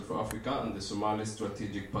for Africa and the Somali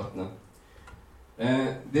strategic partner.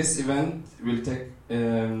 This event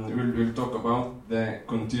will talk about the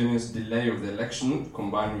continuous delay of the election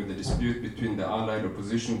combined with the dispute between the allied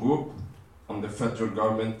opposition group and the federal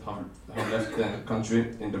government have left the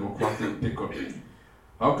country in democratic pickle.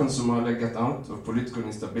 How can Somalia get out of political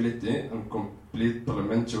instability and complete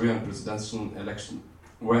parliamentary and presidential election?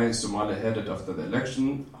 Where is Somalia headed after the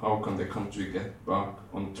election? How can the country get back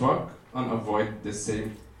on track and avoid the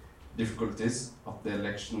same difficulties of the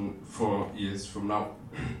election 4 years from now?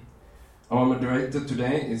 Our moderator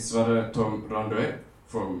today is Sverre Tom Randøy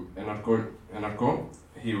from NRK.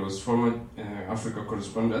 He was former Africa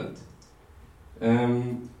correspondent.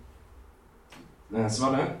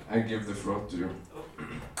 Sverre, I give the floor to you.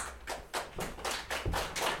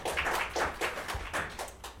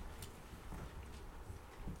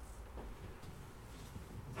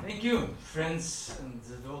 Thank you, friends and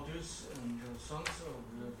daughters and sons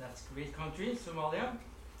of that great country, Somalia.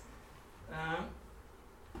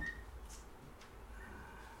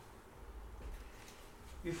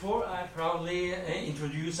 Before I proudly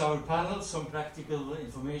introduce our panel, some practical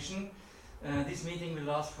information. This meeting will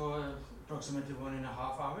last for approximately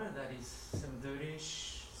 1.5 hours, that is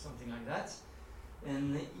 7:30ish, something like that.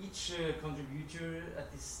 And each contributor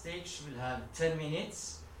at this stage will have 10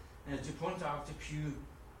 minutes to point out a few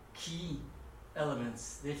key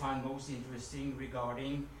elements they find most interesting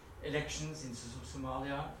regarding elections in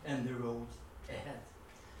Somalia and the road ahead,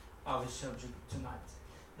 our subject tonight.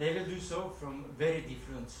 They will do so from very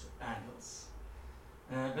different angles.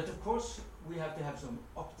 But of course, we have to have some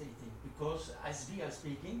updating, because as we are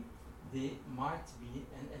speaking, there might be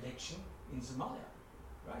an election in Somalia,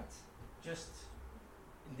 right? Just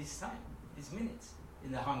in this time, this minute,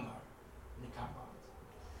 in the hangar, in the compound.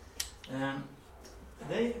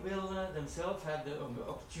 They will themselves have the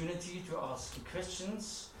opportunity to ask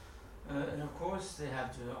questions, and of course they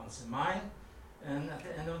have to answer mine. And at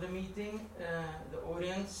the end of the meeting, the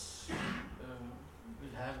audience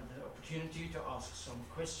will have the opportunity to ask some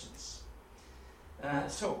questions.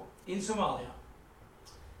 So, in Somalia,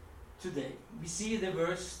 today, we see the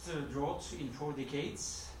worst drought in 4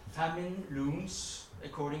 decades. Famine looms,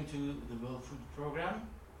 according to the World Food Programme.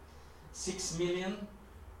 6 million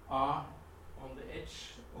are on the edge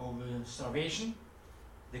of starvation.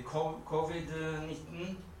 The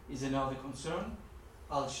COVID-19 is another concern.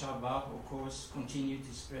 Al-Shabaab, of course, continue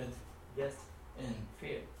to spread death and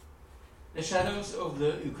fear. The shadows of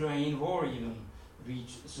the Ukraine war even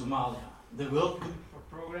reach Somalia. The World Food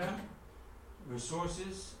Programme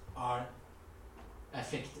resources are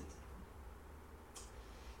affected.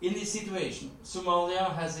 In this situation,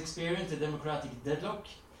 Somalia has experienced a democratic deadlock.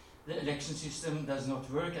 The election system does not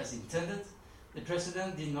work as intended. The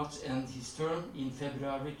president did not end his term in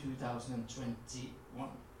February 2021.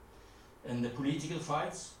 And the political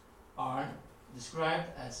fights are described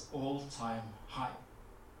as all-time high.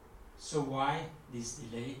 So why this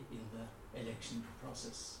delay in the election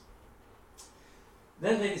process?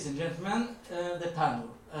 Then, ladies and gentlemen, the panel.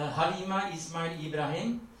 Halima Ismail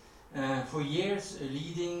Ibrahim, for years a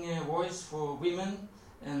leading voice for women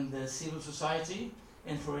and civil society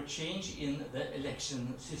and for a change in the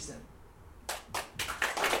election system.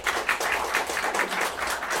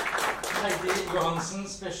 Heidi Johansen,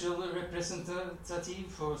 Special Representative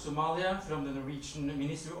for Somalia from the Norwegian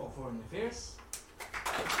Ministry of Foreign Affairs.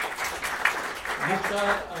 Mukhtar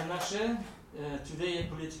Al-Nasher, today a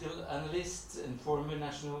political analyst and former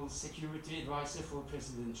National Security Advisor for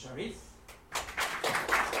President Sharif.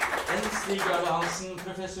 And Stig Arle Hansen,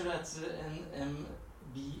 Professor at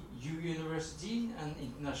NMBU University and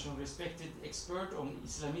international respected expert on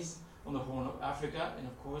Islamism on the Horn of Africa and,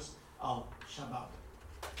 of course, Al-Shabaab.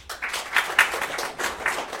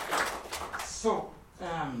 So,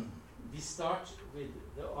 we start with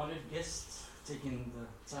the honored guest taking the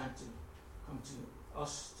time to come to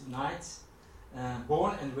us tonight.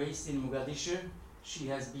 Born and raised in Mogadishu, she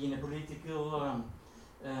has been a political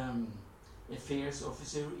affairs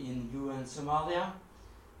officer in UN Somalia.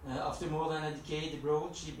 After more than a decade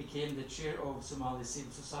abroad, she became the chair of Somali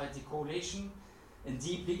Civil Society Coalition and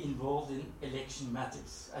deeply involved in election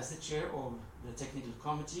matters as the chair of the technical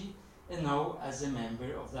committee and now as a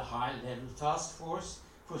member of the high-level task force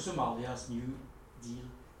for Somalia's New Deal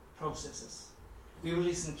processes. We will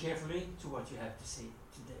listen carefully to what you have to say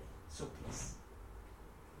today. So please.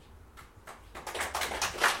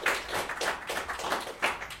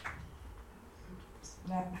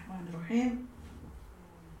 Bismillahirrahmanirrahim.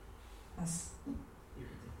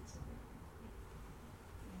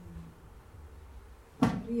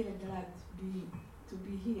 I'm really glad to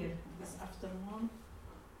be here this afternoon,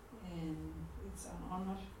 and it's an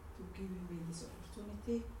honor for giving me this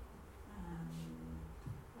opportunity.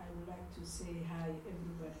 I would like to say hi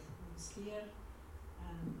everybody who is here,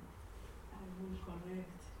 and I will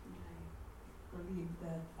correct my colleague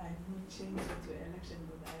that I'm not changing to election,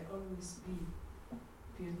 but I always be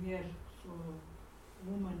pioneer for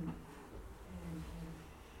women and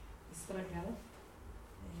struggle.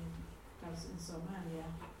 Because in Somalia,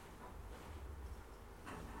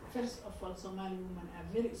 first of all, Somali women are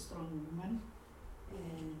very strong women,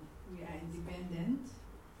 and we are independent.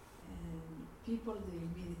 And people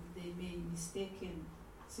they may mistaken,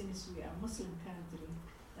 since we are Muslim country,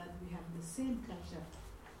 that we have the same culture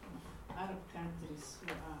of Arab countries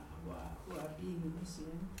who are being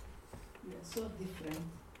Muslim. We are so different.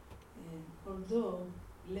 And although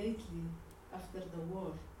lately, after the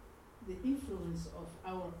war, the influence of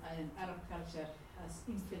our Arab culture has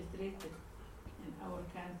infiltrated in our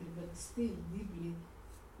country, but still deeply,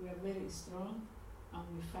 we are very strong and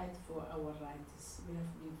we fight for our rights. We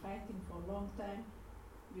have been fighting for a long time.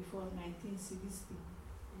 Before 1960,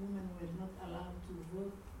 women were not allowed to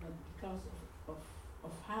vote, but because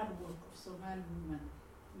of hard work of Somali women,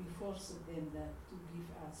 we forced them to give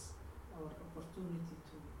us our opportunity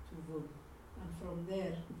to vote. And from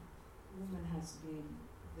there, women has been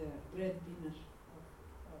the breadwinner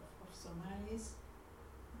of Somalis.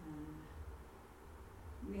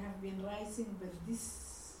 We have been rising, but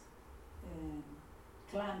this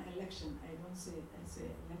clan election, I say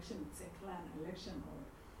election, it's a clan election or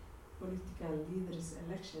political leaders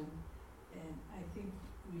election, and I think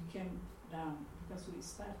we came down because we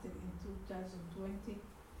started in 2020,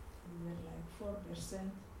 we were like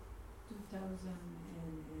 4%, 2000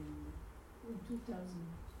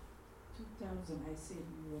 I said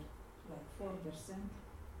we were like 4%,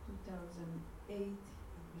 2008 it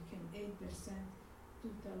became 8%,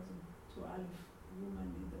 2012 women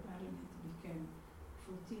in the parliament became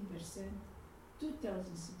 14%,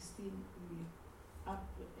 2016 we up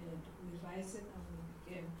and we rise it and we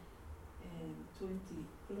became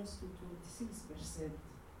close to 26%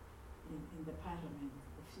 in the parliament,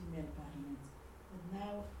 the female parliament. But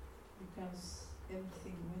now, because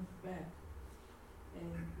everything went back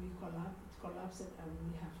and it collapsed and we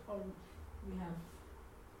have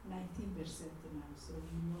 19% now, so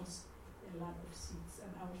we lost a lot of seats,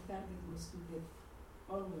 and our target was to get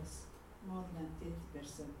always more than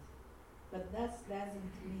 30%. But that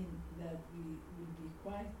doesn't mean that we will be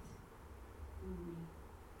quiet. We will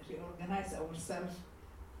reorganize ourselves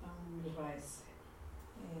and we will rise.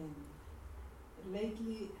 And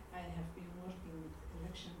lately, I have been working with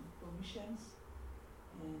election commissions,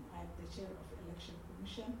 and I'm the chair of election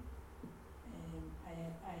commission.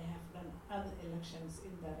 And I have done other elections,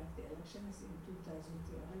 indirect elections. In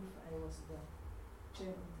 2012, I was the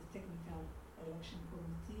chair of the technical election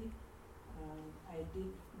committee. I did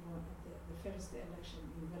the first election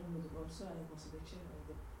in Belmud also. I was the chair of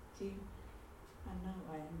the team, and now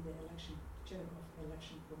I am the chair of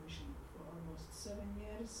election commission for almost 7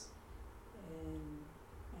 years. And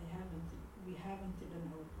we haven't done,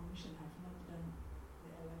 our commission have not done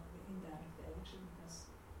the indirect election because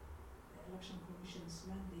the election commission's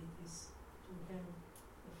mandate is to have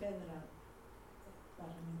the federal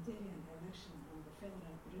parliamentarian election and the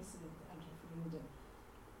federal president and referendum.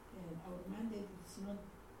 And our mandate is not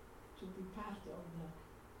to be part of the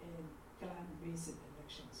clan-based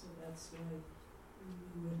election, so that's why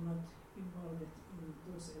we were not involved in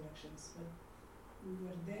those elections. But we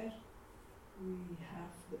were there. We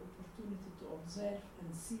have the opportunity to observe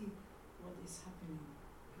and see what is happening.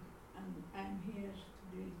 And I'm here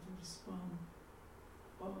today to respond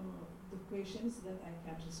all the questions that I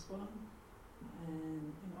can respond,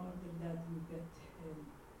 and in order that we get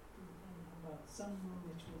about some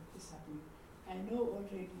knowledge what is happening. I know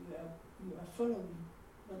already you are following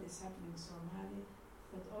what is happening in Somalia,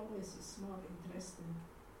 but always it's more interesting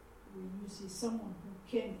when you see someone who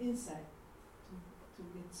came inside to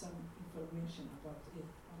get some information about it.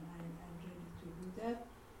 And I'm ready to do that.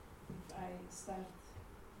 If I start,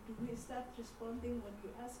 do we start responding when you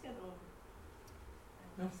ask it, or?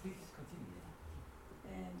 No, please continue.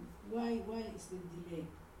 And why is the delay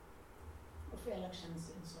of elections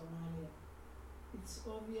in Somalia? It's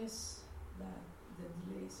obvious that the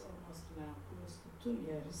delay is almost now close to 2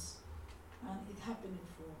 years, and it happened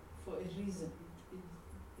for a reason.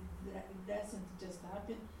 It doesn't just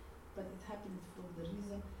happen, but it happened for the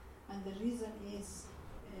reason, and the reason is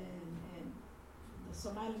the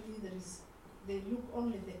Somali leaders, they look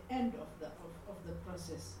only the end of the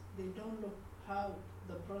process. They don't look how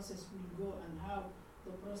the process will go and how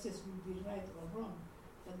the process will be right or wrong.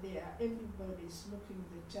 But everybody is looking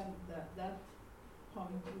that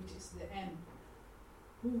point, which is the end.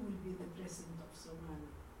 who will be the president of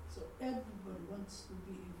Somalia. So everybody wants to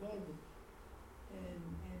be involved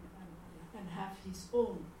and have his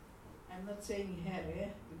own. I'm not saying her,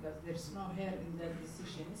 because there's no her in that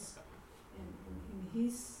decisions. And in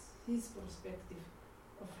his perspective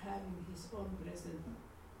of having his own president,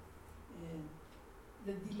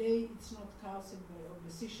 the delay it's not caused by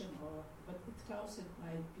opposition but it's caused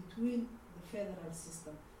by between the federal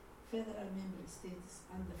system, federal member states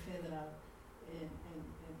and the federal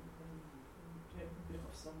Republic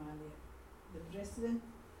of Somalia, the president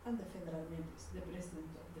and the federal members, the president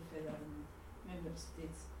of the federal member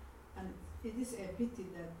states. And it is a pity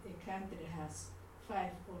that a country has 5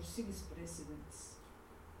 or 6 presidents.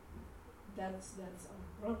 That's our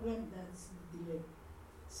problem, that's the delay.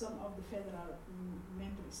 Some of the federal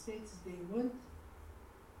member states, they want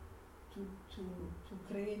to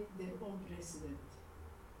create their own president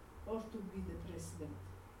or to be the president.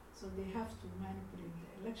 So they have to manipulate the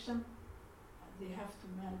election, they have to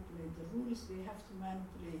manipulate the rules, they have to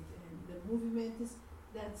manipulate the movements.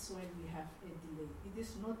 That's why we have a delay. It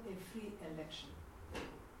is not a free election.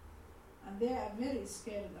 And they are very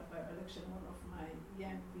scared about election. One of my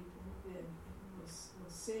young people was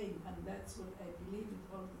saying, and that's what I believe it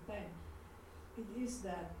all the time, it is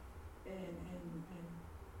that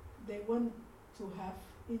they want to have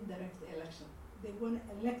indirect election. They want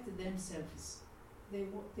to elect themselves. They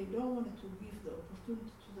don't want to give the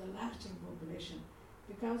opportunity to the larger population,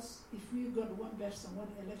 because if we got one person,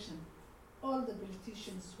 one election, all the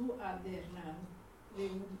politicians who are there now, they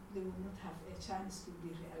would not have a chance to be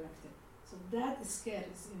re-elected. So that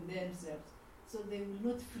scares in themselves. So they will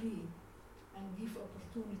not free and give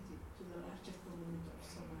opportunity to the larger community of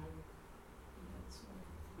Somalia. And that's why.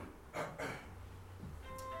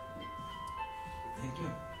 Thank you.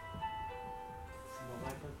 Small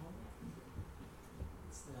microphone.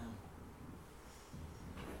 It's the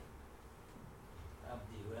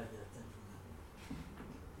Abdi, who had the attention.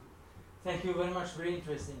 Thank you very much, very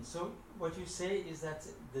interesting. So what you say is that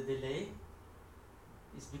the delay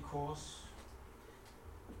is because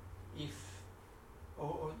if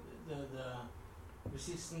the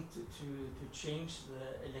resistance to change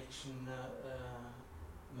the election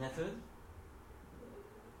method,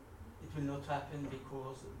 it will not happen,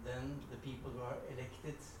 because then the people who are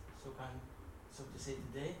elected, so to say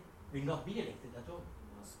today, will not be elected at all.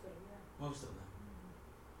 Most of them.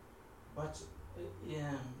 But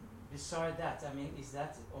beside that, I mean, is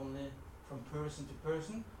that only from person to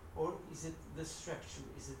person, or is it the structure?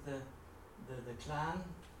 Is it the clan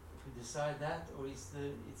who decide that, or is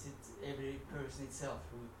it every person itself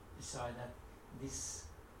who decide that this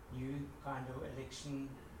new kind of election,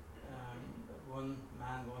 one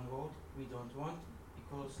man, one vote, we don't want,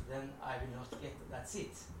 because then I will not get that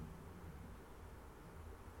seat?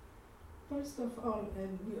 First of all,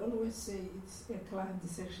 we always say it's a clan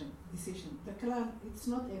decision. The clan, it's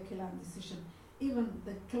not a clan decision. Even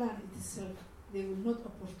the clan itself, they will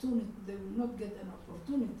not get an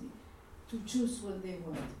opportunity to choose what they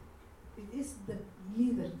want. It is the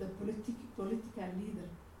leader, the political leader,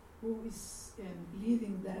 who is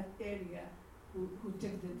leading that area, who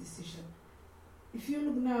take the decision. If you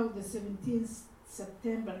look now, the 17th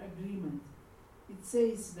September agreement, it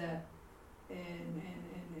says that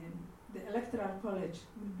the electoral college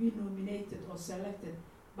will be nominated or selected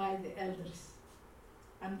by the elders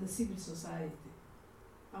and the civil society.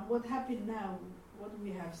 And what happened now, what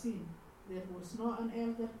we have seen, there was no an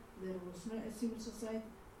elder, there was no a civil society,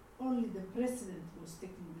 only the president was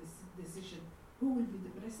taking this decision. Who will be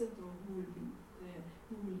the president, or who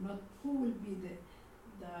will be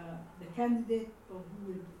the candidate, or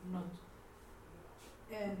who will not.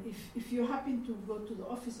 And if you happen to go to the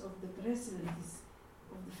office of the president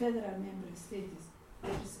of the federal member states,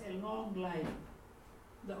 there is a long line,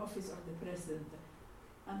 the office of the president,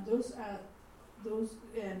 and those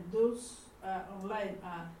online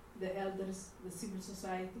are the elders, the civil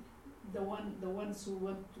society, the ones who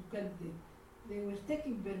want to candidate. They were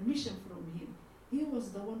taking permission from him. He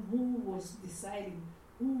was the one who was deciding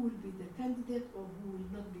who will be the candidate or who will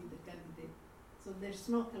not be the candidate. So there's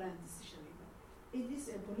no clan decision even. It is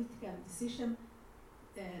a political decision,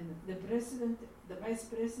 and the president, the vice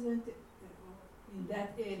president in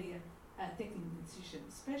that area are taking the decision,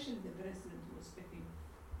 especially the president who was taking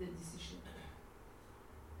the decision.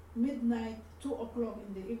 Midnight, 2 o'clock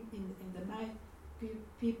in the night,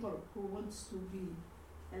 people who wants to be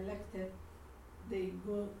elected, they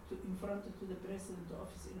go in front of the president's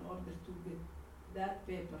office in order to get that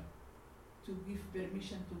paper to give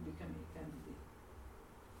permission to become a candidate.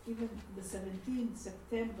 Even the 17th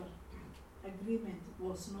September agreement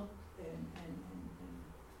was not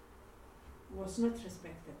was not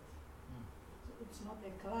respected. So it's not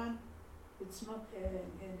a clan, it's not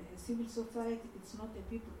a civil society, it's not a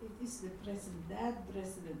people, it is the president, that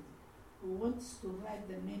president who wants to write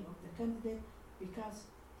the name of the candidate because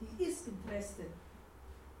he is interested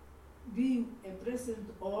being a president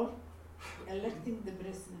or electing the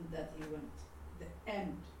president that he wants, the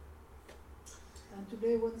end. And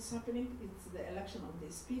today what is happening, it's the election of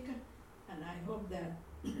the speaker, and I hope that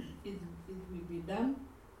it will be done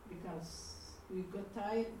because we got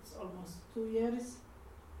tired, it's almost 2 years.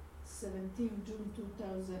 17 June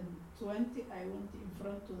 2020, I went in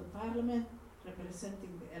front to the parliament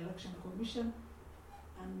representing the election commission,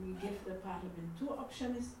 and we gave the parliament 2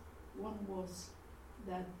 options. One was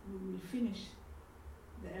that we will finish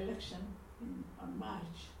the election on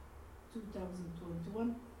March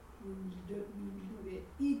 2021. We will do an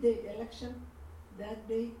E-Day election. That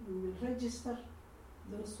day we will register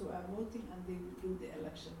those who are voting and they will do the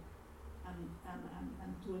election.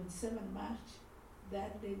 And 27 March,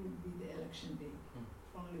 that day will be the election day,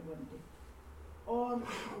 only one day. Or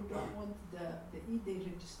if we don't want the E-Day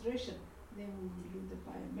registration, then we will do the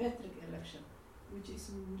biometric election, which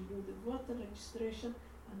is we will do the voter registration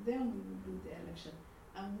and then we will do the election.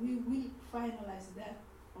 And we will finalize that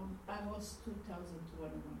on August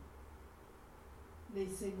 2021. They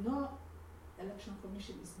say no, election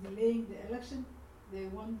commission is delaying the election. They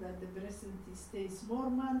want that the president stays more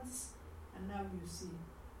months, and now you see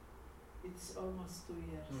it's almost 2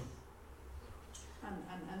 years.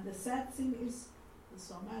 And the sad thing is the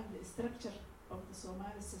structure of the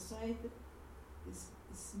Somali society is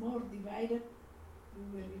more divided.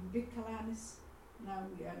 We were in big clans, now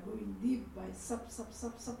we are going deep by sub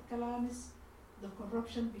clans. The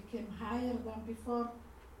corruption became higher than before.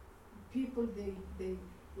 People they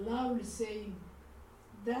loudly saying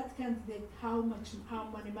that candidate how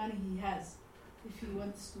many money he has if he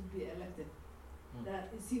wants to be elected.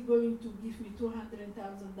 That is he going to give me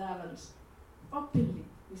 $200,000 openly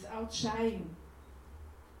without shying.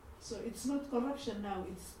 So it's not corruption now,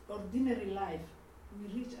 it's ordinary life. We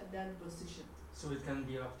reach at that position. So it can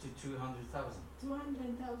be up to 200,000.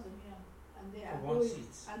 200,000, yeah. And they are for one going,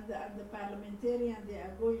 seat. and the parliamentarian, they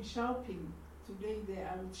are going shopping. Today they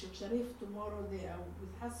are with Sheikh Sharif, tomorrow they are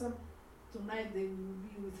with Hassan, tonight they will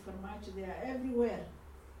be with Farmaajo. They are everywhere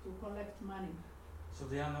to collect money. So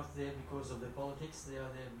they are not there because of the politics, they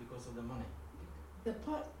are there because of the money. The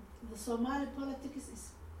Somali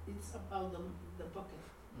politics it's about the pocket.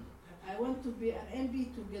 I want to be an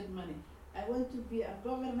MP to get money. I want to be a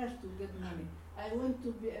governor to get money. I want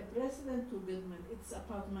to be a president to get money. It's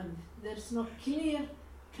about money. There's no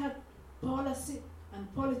clear-cut policy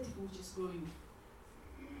and politics which is going.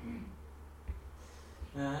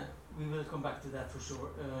 We will come back to that for sure.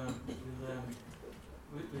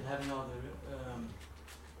 We'll have another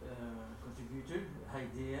contributor,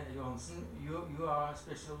 Heidi Johansen. You are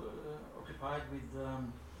special occupied with the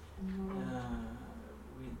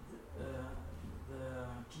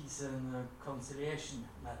peace and conciliation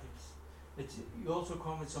matters. But you also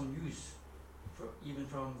come with some news, even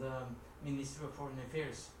from the Ministry of Foreign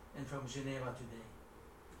Affairs and from Geneva today.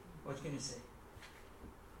 What can you say?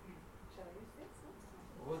 Shall I use this?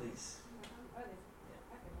 All this.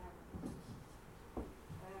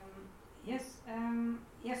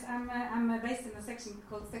 Yes, I'm based in a section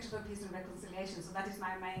called Section for Peace and Reconciliation, so that is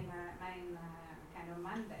my main kind of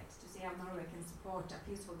mandate, to see how Norway can support a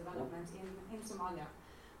peaceful development in Somalia.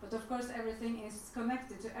 But of course everything is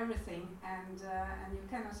connected to everything, and you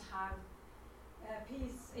cannot have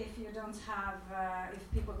peace if you don't have,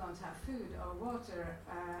 if people don't have food or water,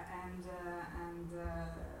 and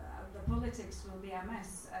the politics will be a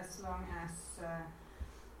mess as long as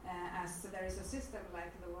there is a system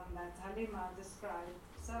like the one that Halima described.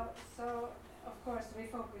 So of course we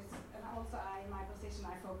focus, and also in my position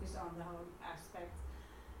I focus on the whole aspect.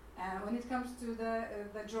 When it comes to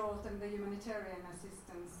the drought and the humanitarian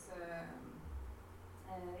assistance,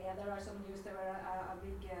 there are some news. There were a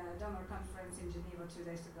big donor conference in Geneva 2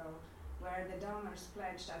 days ago, where the donors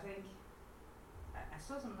pledged, I think, I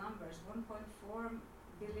saw some numbers, $1.4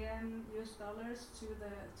 billion to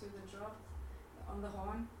the drought on the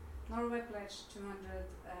Horn. Norway pledged 200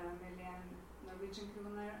 million Norwegian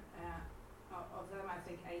kroner. Of them, I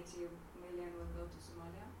think 80 million will go to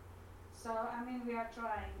Somalia. So, I mean, we are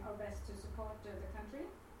trying our best to support the country.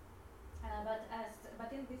 But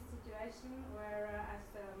in this situation where, as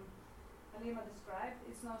Halima described,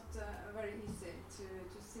 it's not very easy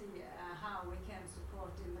to see how we can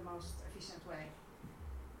support in the most efficient way.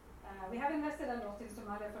 We have invested a lot in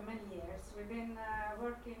Somalia for many years. We've been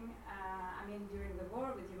working, during the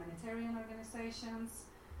war with humanitarian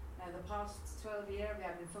organizations. The past 12 years we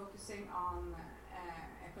have been focusing on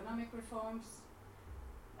economic reforms.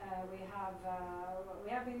 We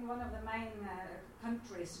have been one of the main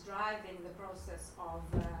countries driving the process of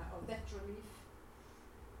debt relief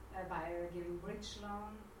by giving bridge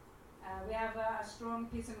loan. We have a strong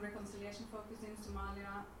peace and reconciliation focus in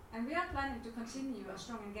Somalia, and we are planning to continue a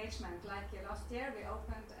strong engagement. Like last year, we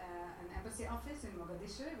opened an embassy office in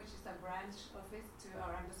Mogadishu, which is a branch office to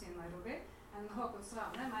our embassy in Nairobi. And Håkon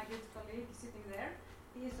Strane, my good colleague sitting there,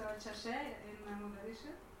 he is our chargé in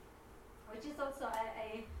Mogadishu, which is also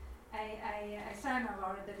a sign of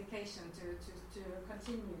our dedication to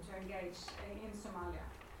continue to engage in Somalia.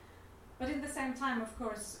 But in the same time, of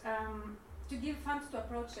course, to give funds to a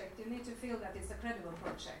project, you need to feel that it's a credible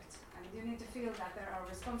project, and you need to feel that there are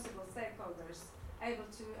responsible stakeholders able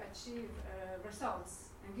to achieve results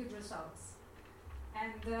and good results.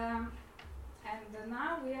 And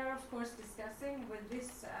now we are, of course, discussing with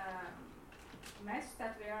this mess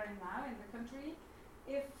that we are in now in the country,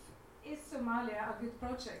 is Somalia a good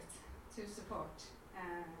project to support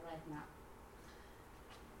right now?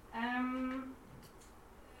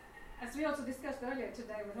 As we also discussed earlier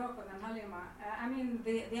today with Håkon and Halima, I mean,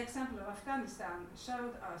 the example of Afghanistan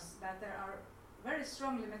showed us that there are very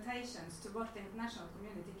strong limitations to what the international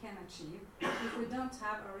community can achieve if we don't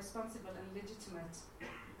have a responsible and legitimate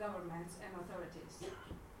government and authorities.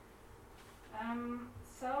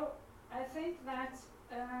 So I think that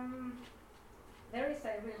there is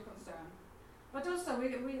a real concern. But also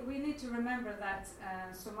we need to remember that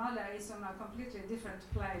Somalia is on a completely different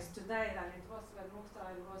place today than it was when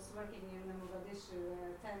Mukhtar was working in Mogadishu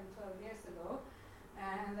 10, 12 years ago.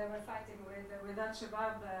 And they were fighting with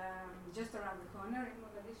Al-Shabaab just around the corner in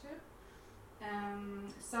Mogadishu.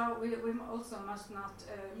 So we also must not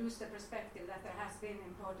lose the perspective that there has been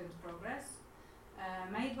important progress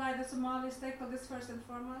made by the Somali stakeholders first and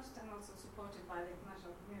foremost, and also supported by the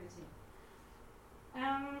international community.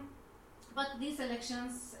 But these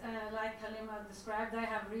elections, like Halima described, they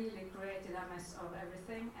have really created a mess of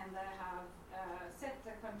everything, and they have set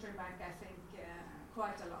the country back, I think,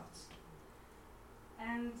 quite a lot.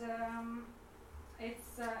 And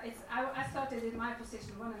I started in my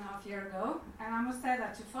position 1.5 years ago, and I must say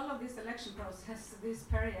that to follow this election process, this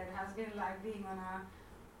period has been like being on a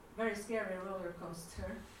very scary roller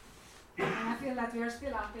coaster. And I feel that we are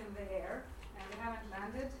still up in the air, and we haven't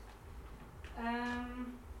landed.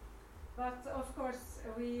 But of course,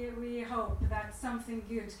 we hope that something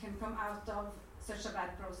good can come out of such a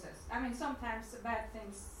bad process. I mean, sometimes bad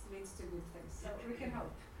things leads to good things, so we can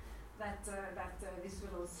hope that this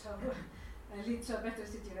will also lead to a better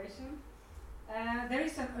situation. There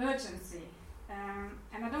is an urgency,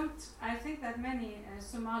 and I think that many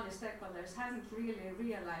Somali stakeholders haven't really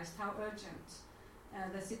realized how urgent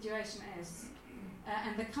the situation is.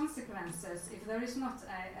 And the consequences if there is not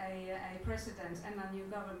a president and a new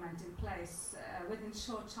government in place within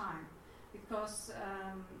short time, because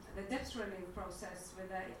the debt relief process with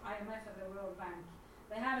the IMF and the World Bank,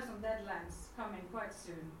 they have some deadlines coming quite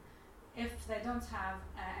soon. If they don't have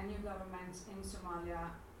a new government in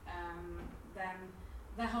Somalia, then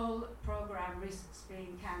the whole program risks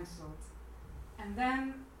being cancelled. And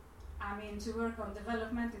then, I mean, to work on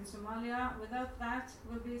development in Somalia without that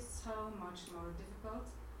will be so much more difficult.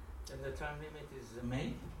 And the time limit is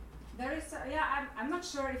May? There is, I'm not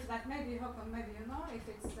sure if that, maybe Håkon, maybe you know, if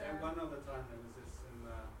it's... one of the time limits is in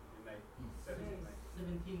May, 17 May.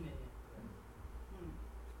 17 May.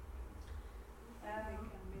 They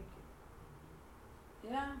can make it.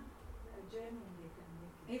 Yeah. Genuinely can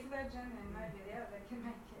make it. If they're genuine, maybe they can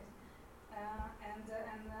make it. And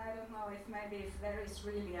I don't know if there is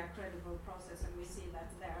really a credible process, and we see that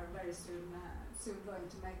they are very soon going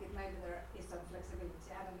to make it. Maybe there is some flexibility.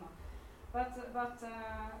 I don't know.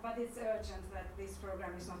 But it's urgent that this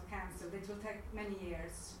program is not cancelled. It will take many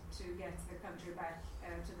years to get the country back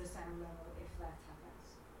to the same level if that happens.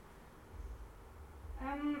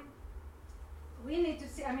 We need to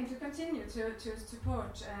see, to continue to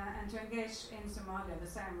support and to engage in Somalia the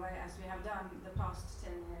same way as we have done the past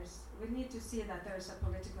 10 years. We need to see that there is a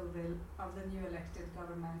political will of the new elected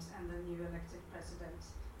government and the new elected president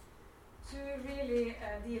to really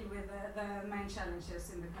deal with the main challenges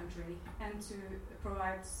in the country, and to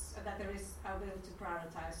provide that there is a will to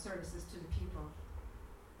prioritize services to the people.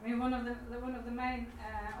 I mean, one of the main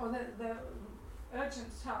the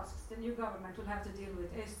urgent tasks the new government will have to deal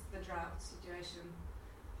with is the drought situation,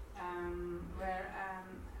 where,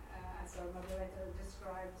 as our moderator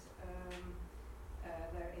described,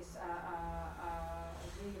 there is a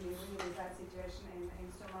really, really bad situation in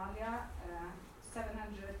Somalia.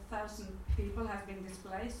 700,000 people have been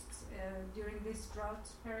displaced during this drought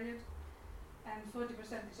period, and 40%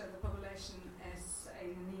 of the population is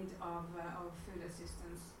in need of food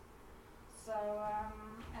assistance. So,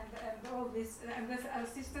 and all this, and the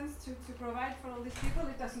assistance to provide for all these people,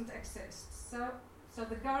 it doesn't exist. So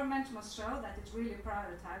the government must show that it really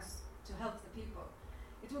prioritizes to help the people.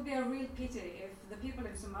 It would be a real pity if the people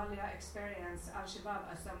in Somalia experience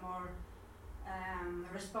Al-Shabaab as a more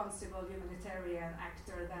responsible humanitarian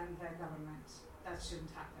actor than the government. That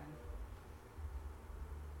shouldn't happen.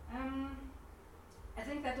 I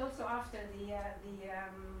think that also after the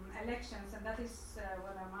elections, and that is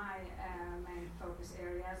one of my main focus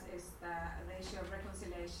areas, is the issue of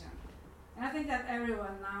reconciliation. And I think that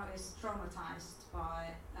everyone now is traumatized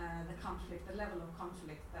by the conflict, the level of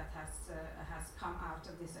conflict that has come out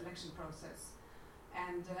of this election process.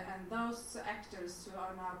 And those actors who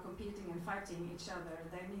are now competing and fighting each other,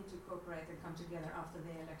 they need to cooperate and come together after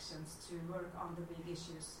the elections to work on the big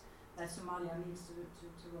issues that Somalia needs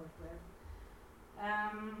to work with.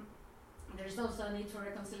 There is also a need for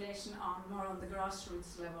reconciliation more on the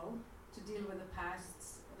grassroots level to deal with the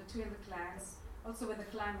pasts between the clans, also with the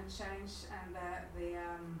climate change and the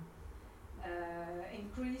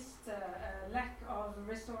increased lack of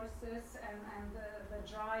resources and the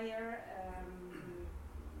drier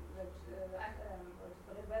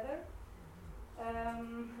weather.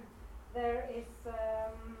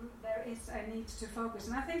 There is a need to focus,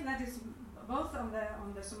 and I think that is both on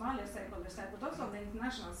the Somalia stakeholder side, but also on the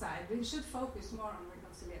international side. We should focus more on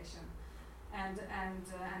reconciliation and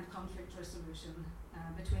conflict resolution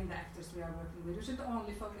between the actors we are working with. We should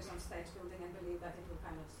only focus on state building and believe that it will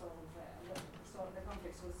kind of solve the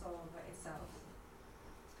conflicts will solve itself.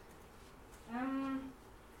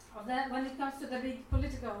 When it comes to the big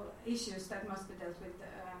political issues that must be dealt with,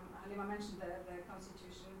 Halima mentioned the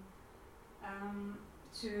constitution.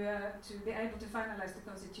 To be able to finalize the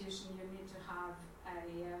constitution, you need to have a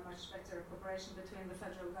much better cooperation between the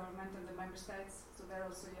federal government and the member states. So there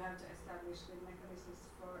also you have to establish good mechanisms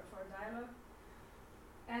for dialogue.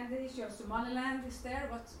 And the issue of Somaliland is there.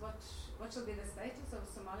 What should be the status of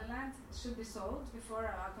Somaliland? It should be solved before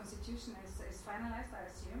our constitution is finalized, I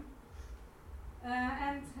assume.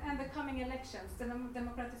 And the coming elections, the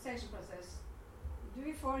democratization process. Do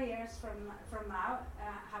we 4 years from now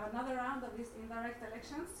have another round of these indirect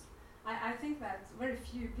elections? I think that very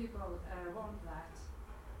few people want that.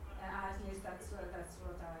 At least that's what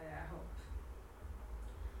I hope.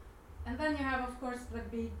 And then you have, of course, the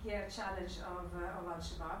big challenge of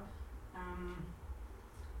Al-Shabaab.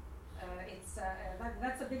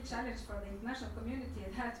 That's a big challenge for the international community,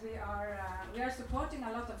 that we are supporting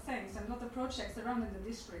a lot of things and a lot of projects around in the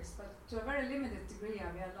districts, but to a very limited degree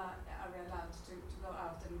are we allowed to go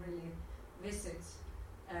out and really visit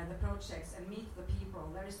the projects and meet the people.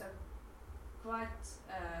 There is a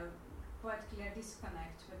quite clear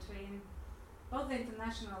disconnect between both the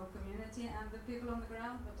international community and the people on the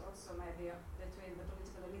ground, but also maybe between the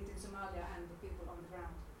political elite in Somalia and the people on the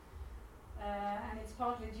ground. And it's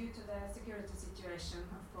partly due to the security situation,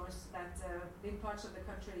 of course, that big parts of the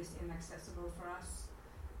country is inaccessible for us.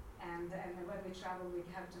 And when we travel, we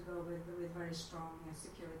have to go with very strong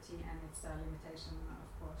security, and it's a limitation, of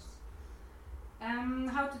course.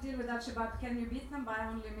 How to deal with Al-Shabaab? Can you beat them by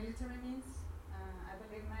only military means? I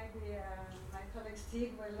believe maybe my colleague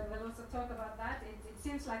Stig will also talk about that. It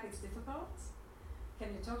seems like it's difficult.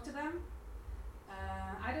 Can you talk to them?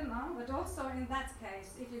 I don't know, but also in that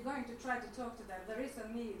case, if you're going to try to talk to them, there is a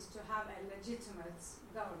need to have a legitimate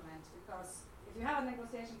government, because if you have a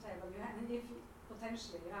negotiation table, and if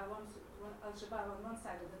potentially you have Al-Shabaab on one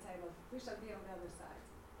side of the table, who shall be on the other side?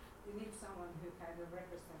 You need someone who kind of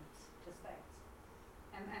represents the state.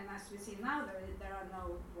 And as we see now, there are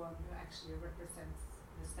no one who actually represents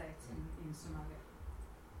the state in Somalia.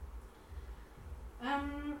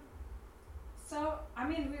 So, I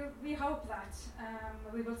mean, we hope that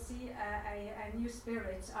we will see a new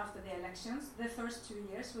spirit after the elections. The first 2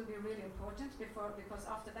 years will be really important because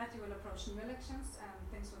after that you will approach new elections and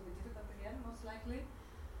things will be difficult again, most likely.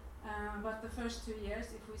 But the first 2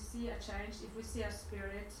 years, if we see a change, if we see a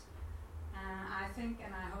spirit, I think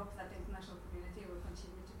and I hope that the international community will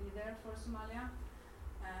continue to be there for Somalia.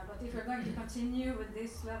 But if we're going to continue with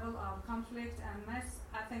this level of conflict and mess,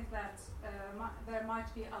 I think that there might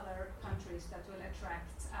be other countries that will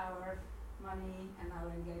attract our money and our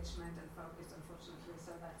engagement and focus, unfortunately.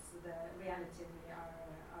 So that's the reality we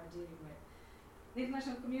are dealing with. The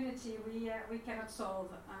international community, we cannot solve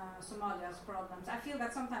Somalia's problems. I feel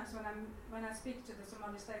that sometimes when I speak to the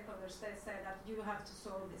Somali stakeholders, they say that you have to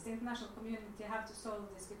solve this. The international community have to solve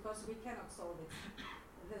this because we cannot solve it.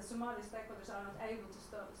 the Somali stakeholders are not able to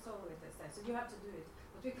solve it, they say. So you have to do it,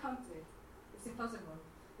 but we can't do it. It's impossible.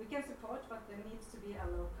 We can support, but there needs to be a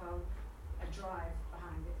local drive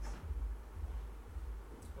behind it.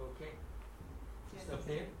 Okay. Yes. Stop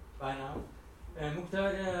there. Bye now.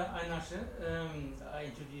 Mukhtar Aynashe, I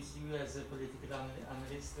introduced you as a political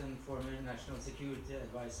analyst and former national security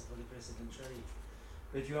advisor for the President Sharif.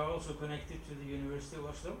 But you are also connected to the University of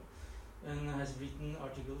Oslo and has written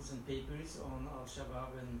articles and papers on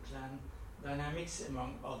Al-Shabaab and clan dynamics,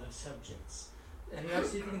 among other subjects. And you are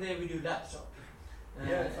sitting there with your laptop.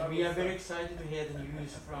 Yes, and we are very excited to hear the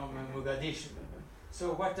news from Mogadishu.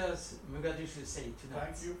 So what does Mogadishu say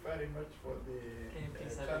tonight? Thank you very much for the Can you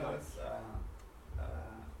please have a generous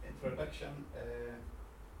introduction.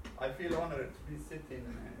 I feel honored to be sitting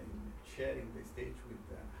sharing the stage with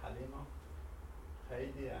Halima,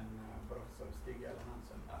 Heidi, and Professor Stig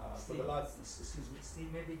Hansen. For the last, excuse me,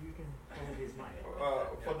 Steve, maybe you can hold his mic.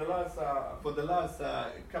 for the last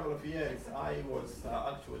couple of years, I was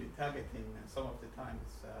actually targeting some of the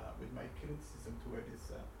times with my criticism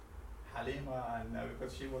towards Halima, and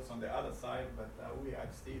because she was on the other side, but we are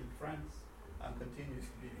still friends and continues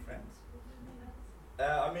to be friends.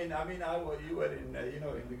 You were in,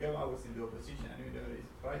 in the game. I was in the opposition, and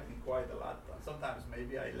writing quite a lot. Sometimes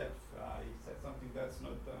maybe I left. I said something that's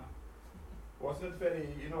not was not very,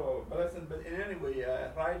 pleasant. But in any way,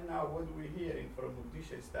 right now, what we're hearing from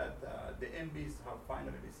Mogadishu is that the MPs have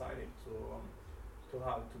finally decided to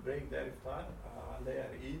have to break their iftar. They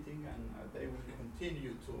are eating, and they will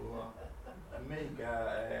continue to make. They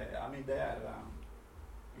are,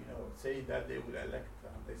 say that they will elect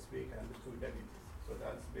the speaker and the two deputies. So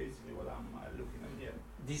that's basically what I'm looking at here.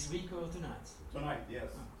 This week or tonight? Tonight,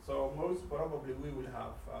 yes. Oh. So most probably we will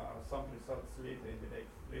have some results later in the day,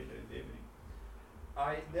 later in the evening.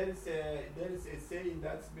 There is a saying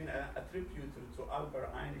that's been attributed to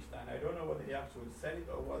Albert Einstein. I don't know whether he actually said it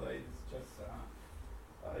or whether it's just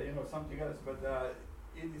something else. But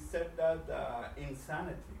it is said that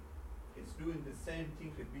insanity is doing the same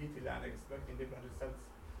thing repeatedly and expecting different results.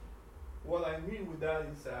 What I mean with that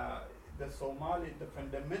is the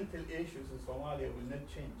fundamental issues in Somalia will not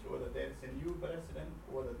change, whether there is a new president,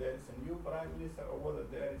 whether there is a new prime minister, or whether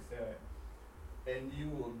there is a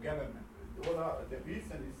new government. The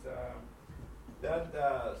reason is that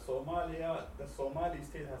the Somali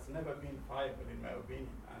state has never been viable, in my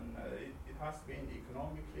opinion, and it has been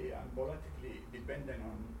economically and politically dependent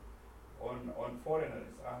on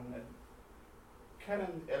foreigners. And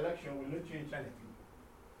current election will not change anything.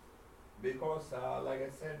 Because, like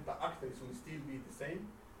I said, the actors will still be the same.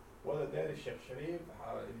 Whether there is Sheikh Sharif,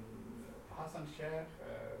 Hassan Sheikh,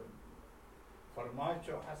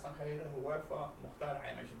 Farmajo, Hassan Khaira, whoever, Mukhtar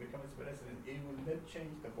Aynashe becomes president, it will not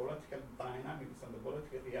change the political dynamics and the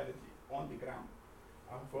political reality on the ground,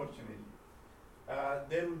 unfortunately.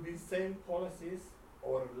 There will be same policies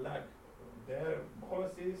or lack. Their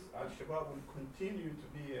policies, Al-Shabaab will continue to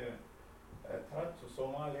be a threat to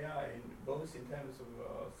Somalia both in terms of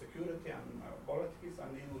security and politics,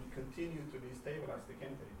 and it will continue to destabilize the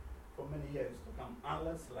country for many years to come,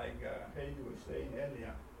 unless, like Heidi was saying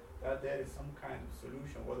earlier, that there is some kind of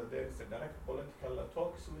solution, whether there is a direct political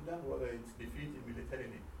talks with them, whether it's defeated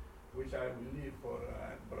militarily, which I will leave for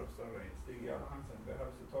Professor Stig Hansen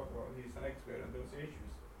perhaps to talk about. He's an expert on those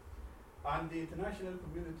issues. And the international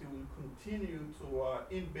community will continue to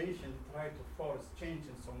impatiently try to force change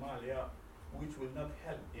in Somalia, which will not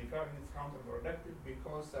help. In fact, it's counterproductive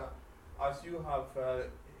because, as you have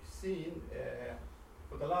seen,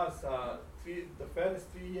 for the last the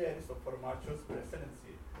first 3 years of Farmajo's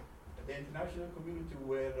presidency, the international community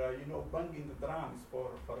were, banging the drums for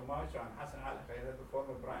Farmajo and Hassan al-Khaira, the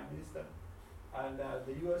former prime minister, and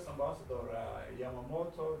the U.S. ambassador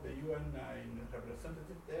Yamamoto, the UN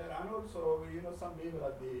representative there, and also, some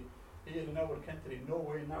people here in our country,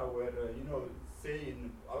 Norway now, were,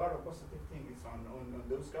 saying a lot of positive things on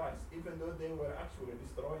those guys, even though they were actually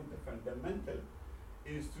destroying the fundamental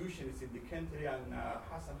institutions in the country, and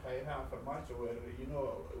Hassan Khaira and Farmajo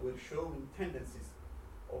were showing tendencies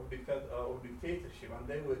of dictatorship, and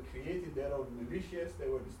they were creating their own militias, they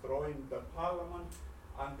were destroying the parliament,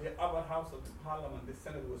 and the upper house of the parliament, the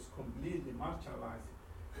Senate, was completely marginalized.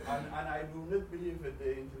 And I do not believe that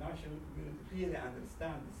the international community really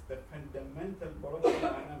understands the fundamental political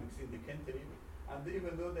dynamics in the country. And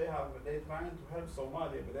even though they're trying to help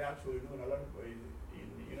Somalia, but they're actually doing a lot of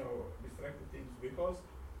destructive things. Because,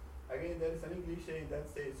 again, there is an English saying that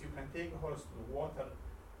says you can take a horse to the water,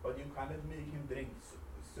 but you cannot make him drink.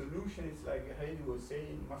 Solution is, like Heidi was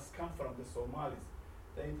saying, must come from the Somalis.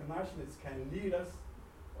 The internationalists can lead us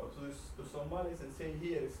to Somalis and say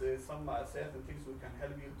here is some certain things we can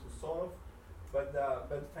help you to solve, but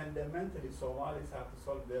fundamentally Somalis have to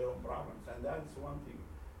solve their own problems, and that is one thing.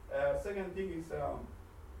 Second thing is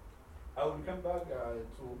I will come back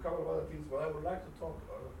to a couple of other things, but I would like to talk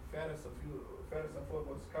first and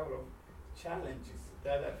foremost a couple of challenges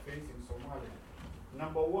that are facing Somalia.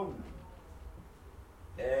 Number one,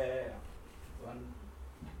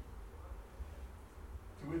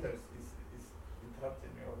 Twitter is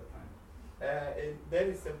interrupting me all the time. There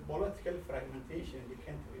is a political fragmentation in the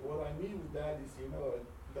country. What I mean with that is,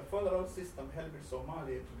 the federal system helping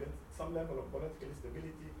Somalia to get some level of political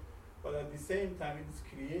stability, but at the same time, it's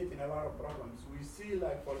creating a lot of problems. We see,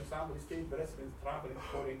 like, for example, state presidents traveling to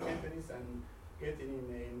foreign countries and getting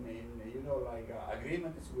in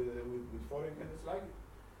agreements with foreign countries. Like,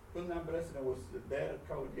 Vietnam president was there a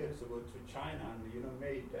couple of years ago to China and,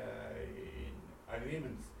 made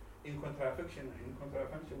agreements in contravention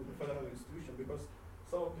with the federal institution, because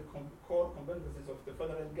some of the core competencies of the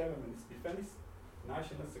federal government is defense,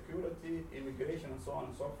 national security, immigration, and so on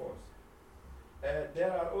and so forth.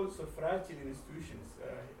 There are also fragile institutions.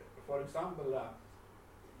 For example,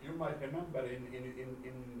 you might remember in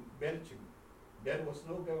Belgium, there was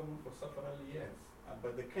no government for several years,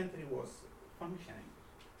 but the country was functioning.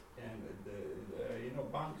 And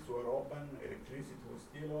banks were open, electricity was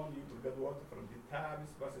still on, you could get water from the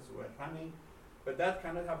taps, buses were running. But that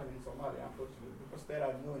cannot happen in Somalia, unfortunately, because there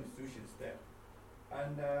are no institutions there.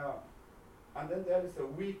 And then there is a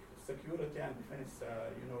weak security and defense,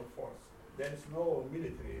 force. There is no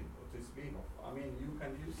military to speak of. I mean, you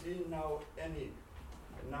see now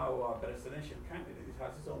presidential candidate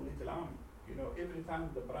has his own little army. Every time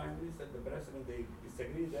the prime minister, the president, they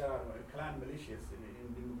disagree, there are clan militias in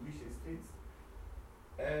the militia streets.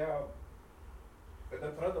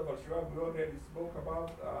 The threat of Al-Shabaab we already spoke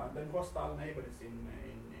about, then hostile neighbors in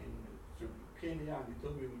Kenya and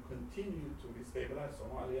Ethiopia will continue to destabilize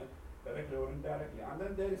Somalia directly or indirectly. And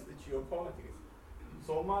then there is the geopolitics.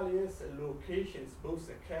 Somalia's location is both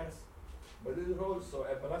a curse, but it is also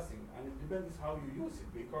a blessing, and it depends how you use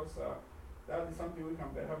it, because that is something we can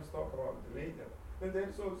perhaps talk about later. Then there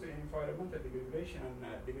is also environmental degradation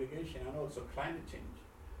and also climate change.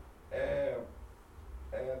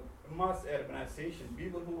 Mass urbanization,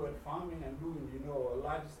 people who were farming and doing,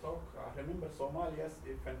 livestock. Remember, Somalia's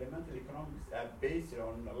fundamental economics are based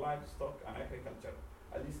on livestock and agriculture,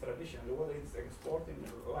 at least traditionally, whether it's exporting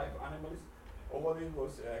live animals or whether it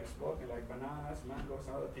was exporting like bananas, mangoes,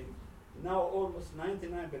 and other things. Now almost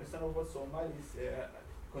 99% of what Somali's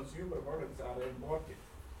consumer products are imported.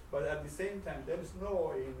 But at the same time, there is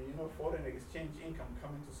no foreign exchange income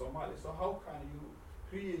coming to Somalia. So how can you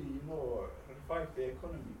really revive the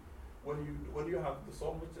economy when you have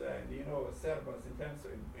so much surplus in terms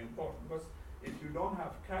of import? Because if you don't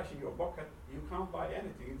have cash in your pocket, you can't buy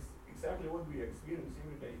anything. It's exactly what we experience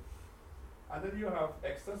every day. And then you have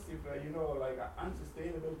excessive,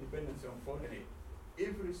 unsustainable dependency on foreign aid.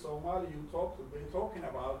 Every Somali you talk to, they're talking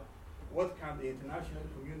about what can the international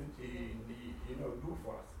community do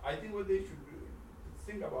for us. I think what they should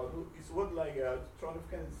think about is what John F.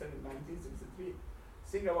 Kennedy said in 1963.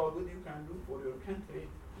 Think about what you can do for your country,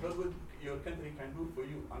 not what your country can do for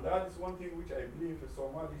you. And that is one thing which I believe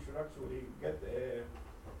Somali should actually get a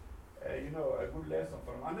good lesson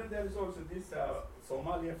from. And then there is also this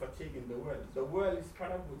Somalia fatigue in the world. The world is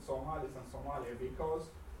fed up with Somalis and Somalia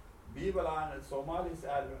because people and Somalis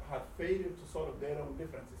have failed to solve their own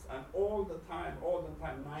differences. And all the time,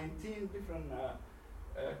 19 different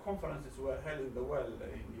conferences were held in the world,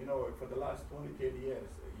 for the last 20, 30 years.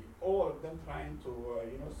 All of them trying to,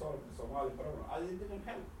 solve the Somali problem. And it didn't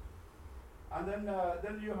help. And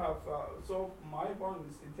then you have, so my point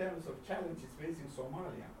is in terms of challenges facing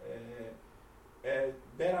Somalia,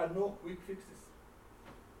 there are no quick fixes.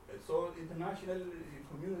 So international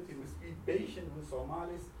community must be patient with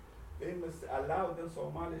Somalis. They must allow the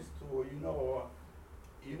Somalis to,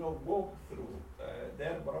 walk through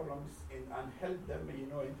their problems and help them,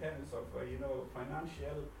 in terms of,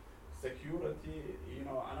 financial security,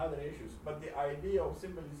 and other issues. But the idea of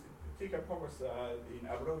simply take a purpose in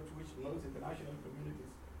approach which most international communities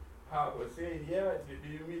have, saying, yes, do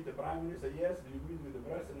you meet the prime minister? Yes. Do you meet with the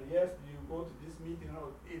president? Yes. Do you go to this meeting? No,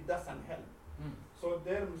 it doesn't help. So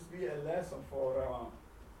there must be a lesson for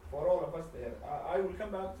all of us there. I will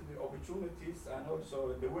come back to the opportunities and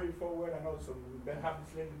also the way forward, and also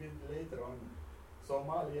perhaps a little bit later on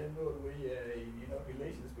Somalia and Norway,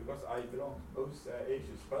 relations, because I belong to both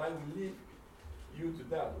issues. But I will leave you to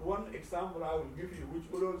that. One example I will give you, which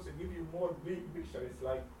will also give you more big picture, is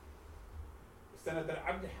like Senator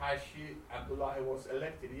Abdi Hashi Abdullahi was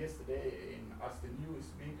elected yesterday in as the new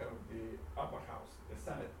Speaker of the upper house, the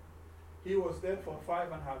Senate. He was there for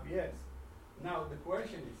 5.5 years. Now the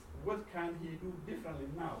question is, what can he do differently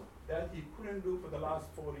now that he couldn't do for the last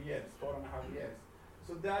 4 years, 4.5 years?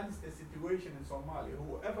 So that is the situation in Somalia.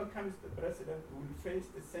 Whoever comes the president will face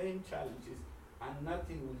the same challenges and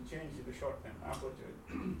nothing will change in the short term,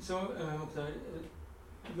 unfortunately. So, Mukhtar,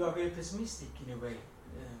 you are very pessimistic in a way,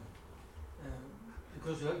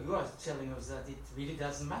 because you are telling us that it really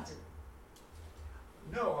doesn't matter.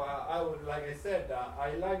 No, I would, like I said,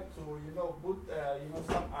 I like to, put,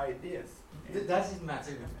 some ideas. Does it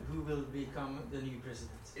matter who will become the new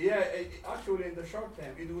president? Yeah, actually, in the short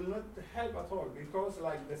term, it will not help at all because,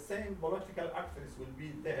 like, the same political actors will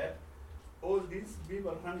be there. All these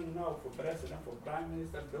people running now for president, for prime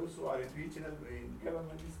minister, those who are in regional in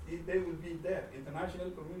government, they will be there. International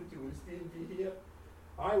community will still be here.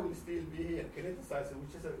 I will still be here criticizing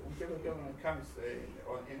whichever government comes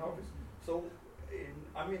in office. So,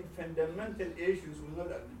 fundamental issues will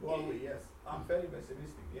not go away. Yes, I'm very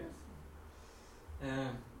pessimistic. Yes.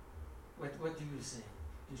 What do you say?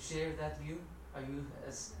 Do you share that view? Are you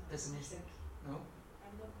as pessimistic? No.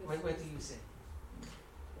 I'm not What do you say?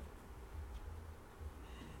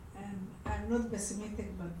 I'm not pessimistic,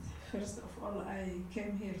 but first of all, I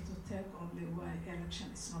came here to tell only why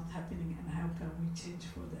election is not happening and how can we change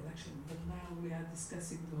for the election. But now we are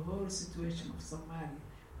discussing the whole situation of Somalia,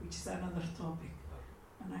 which is another topic,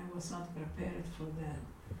 and I was not prepared for that.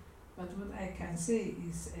 But what I can say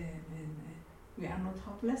is we are not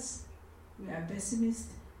hopeless, we are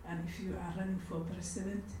pessimists, and if you are running for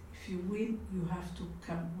president, if you win, you have to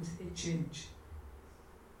come with a change.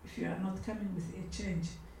 If you are not coming with a change,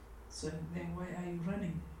 so then why are you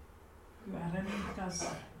running? You are running because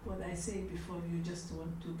what I said before, you just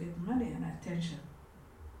want to get money and attention.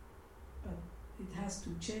 But it has to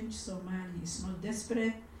change. Somalia is not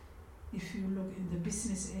desperate. If you look in the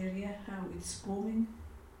business area, how it's booming,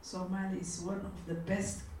 Somalia is one of the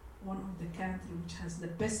country which has the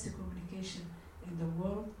best communication in the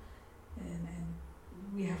world, and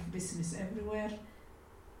we have business everywhere.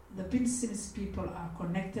 The business people are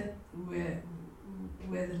connected,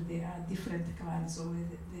 whether they are different clans or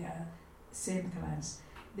whether they are same clans.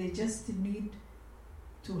 They just need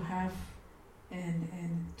to have and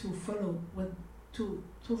to follow to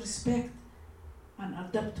respect and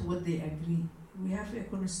adapt to what they agree. We have a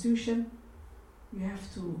constitution. We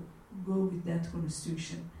have to go with that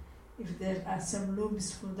constitution. If there are some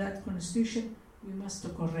lobbies for that constitution, we must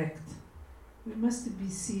correct. We must be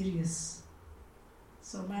serious.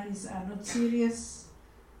 Somalis are not serious.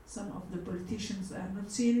 Some of the politicians are not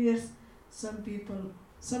serious. Some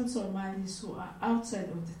Somalis who are outside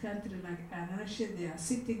of the country, like Anarshid, they are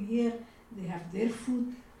sitting here, they have their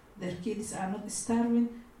food, their kids are not starving,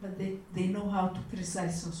 but they know how to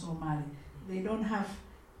criticize Somali. They don't have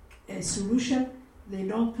a solution. They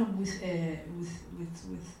don't come with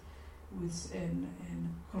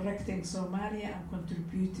correcting Somalia and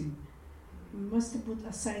contributing. We must put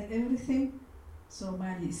aside everything.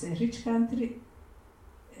 Somalia is a rich country,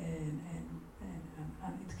 and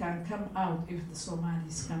it can come out if the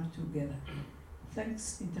Somalis come together.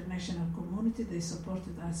 Thanks international community, they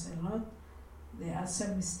supported us a lot. There are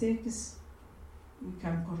some mistakes we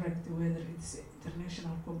can correct, whether it's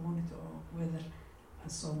international community or whether a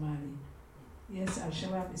Somali. Yes,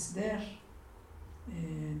 Al-Shabaab is there,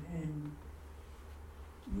 and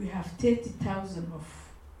we have 30,000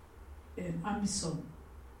 of AMISOM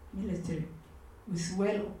military with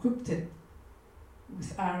well-equipped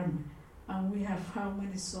with army, and we have how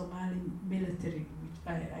many Somali military, which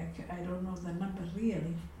I don't know the number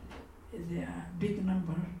really. They are big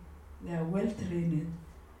number, they are well-trained,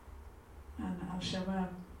 and Al-Shabaab,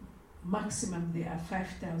 maximum they are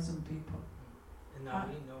 5,000 people. And now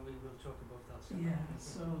we will talk about Al-Shabaab. Yeah,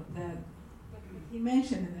 so that, he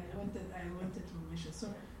mentioned it, I wanted to mention.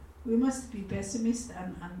 So we must be pessimist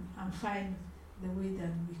and find the way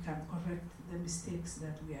that we can correct the mistakes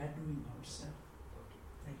that we are doing ourselves. Okay,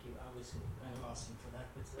 thank you. I was asking for that,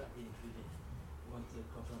 but I didn't really want the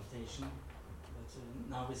confrontation. But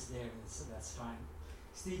now it's there, so that's fine.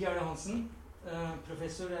 Stig Jarle Hansen,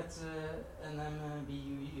 professor at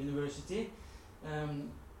NMBU University.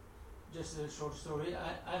 Just a short story.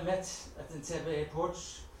 I met at Entebbe Airport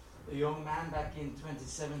a young man back in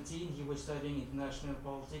 2017. He was studying international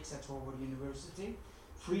politics at Harvard University,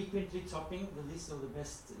 frequently topping the list of the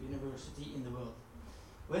best university in the world.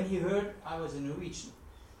 When he heard I was a Norwegian,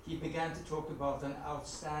 he began to talk about an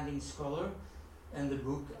outstanding scholar and the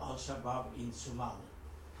book Al-Shabaab in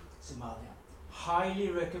Somalia,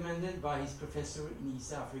 highly recommended by his professor in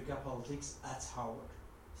East Africa politics at Harvard.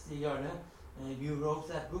 Stig Jarle, You wrote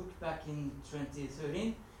that book back in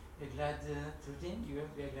 2013. We're glad, we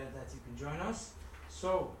are glad that you can join us.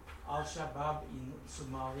 So, Al-Shabaab in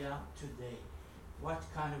Somalia today. What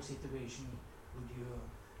kind of situation would you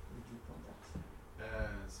point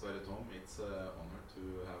at? Sverre Tom, it's an honor to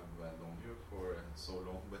have known you for so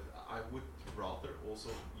long, but I would rather also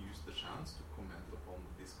use the chance to comment upon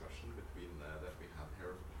the discussion between that we had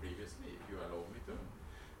here previously, if you allow me to,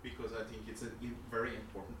 because I think it's a very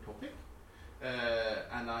important topic.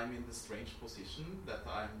 And I'm in the strange position that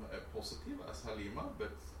I'm positive as Halima,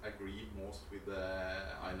 but agree most with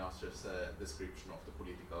Aynasher's description of the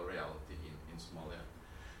political reality in Somalia.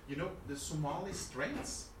 You know, the Somali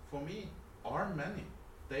strengths, for me, are many.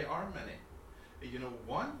 They are many. You know,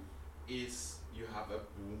 one is you have a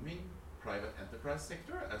booming private enterprise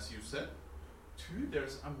sector, as you said. Two,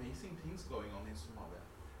 there's amazing things going on in Somalia.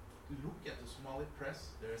 Look at the Somali press.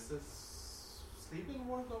 There's a sleeping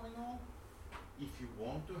war going on. If you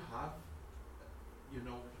want to have, you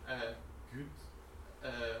know, good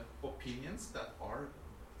opinions that are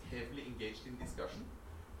heavily engaged in discussion,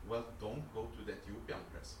 well, don't go to the Ethiopian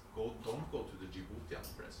press. Don't go to the Djiboutian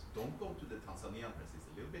press. Don't go to the Tanzanian press. It's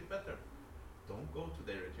a little bit better. Don't go to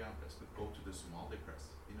the Eritrean press, but go to the Somali press.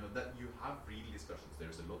 You know, that you have real discussions.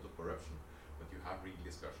 There's a lot of corruption, but you have real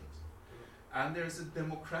discussions. And there's a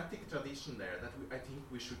democratic tradition there that I think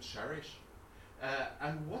we should cherish.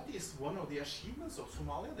 And what is one of the achievements of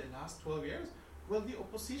Somalia the last 12 years? Well, the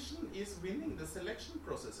opposition is winning the selection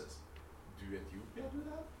processes. Do Ethiopia do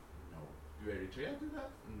that? No. Do Eritrea do that?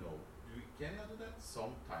 No. Do Kenya do that?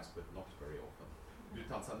 Sometimes, but not very often. Do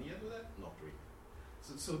Tanzania do that? Not really.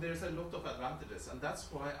 So there's a lot of advantages, and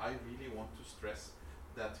that's why I really want to stress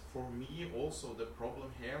that for me also the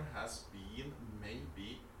problem here has been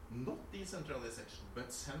maybe not decentralization,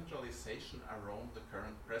 but centralization around the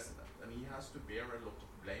current president. And he has to bear a lot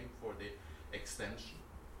of blame for the extension.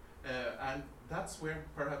 And that's where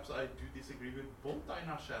perhaps I do disagree with both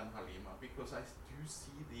Aynashe and Halima, because I do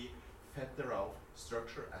see the federal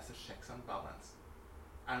structure as a checks and balance.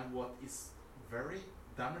 And what is very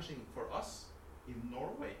damaging for us in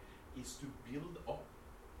Norway is to build up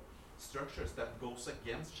structures that goes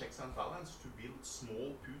against checks and balance, to build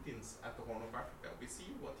small Putins at the Horn of Africa. We see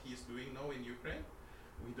what he's doing now in Ukraine.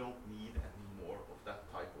 We don't need any more of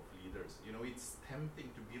that type of leaders. You know, it's tempting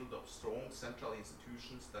to build up strong central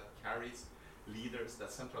institutions that carries leaders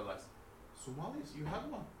that centralize. Somalis, you had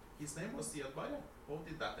one. His name was Siad Barre. How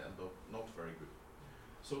did that end up? Not very good.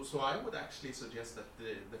 So I would actually suggest that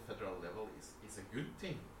the federal level is a good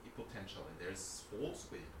thing, potentially. There's faults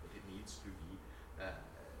with it, but it needs to be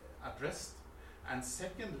addressed. And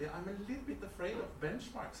secondly, I'm a little bit afraid of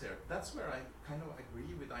benchmarks here. That's where I kind of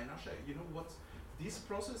agree with Aynashe. You know what? This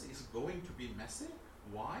process is going to be messy.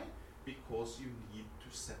 Why? Because you need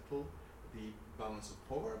to settle the balance of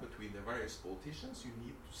power between the various politicians. You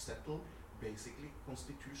need to settle basically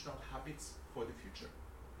constitutional habits for the future.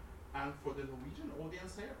 And for the Norwegian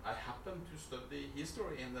audience here, I happen to study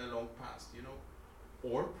history in the long past. You know,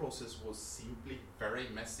 our process was simply very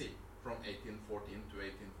messy from 1814 to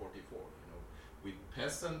 1844. You know, with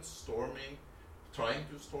peasants trying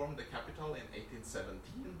to storm the capital in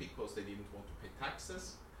 1817 because they didn't want to pay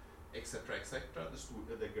taxes, etc., etc.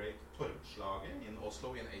 The great Torgslaget in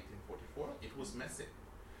Oslo in 1844. It was messy.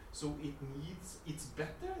 So it's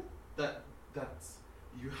better that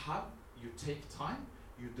you take time,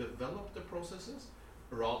 you develop the processes,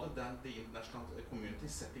 rather than the international community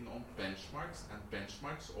setting on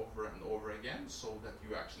benchmarks over and over again, so that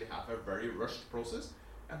you actually have a very rushed process,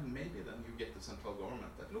 and maybe then you get the central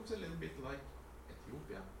government that looks a little bit like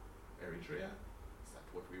Ethiopia, Eritrea. Is that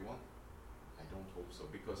what we want? I don't hope so,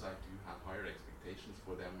 because I do have higher expectations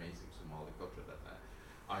for the amazing Somali culture that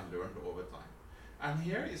I learned over time. And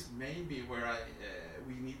here is maybe where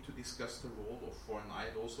we need to discuss the role of foreign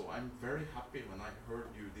aid also. I'm very happy when I heard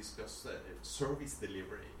you discuss service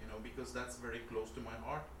delivery, you know, because that's very close to my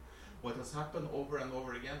heart. What has happened over and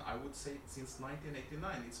over again, I would say since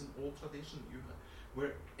 1989, it's an old tradition.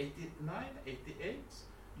 Where 89, 88,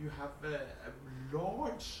 you have a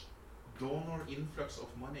large donor influx of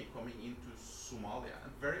money coming into Somalia.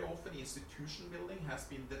 And very often institution building has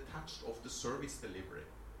been detached of the service delivery.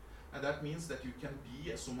 And that means that you can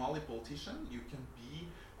be a Somali politician, you can be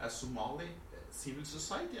a Somali civil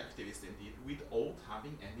society activist indeed, without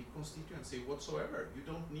having any constituency whatsoever. You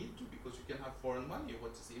don't need to, because you can have foreign money.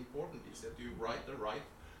 What is important is that you write the right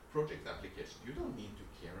project application. You don't need to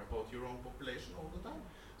care about your own population all the time.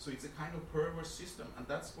 So it's a kind of perverse system, and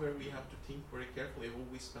that's where we have to think very carefully how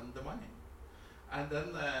we spend the money. And then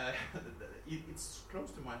it's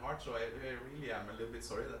close to my heart, so I really am a little bit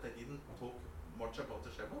sorry that I didn't talk much about the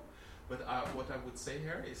Shebab. But what I would say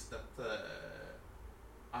here is that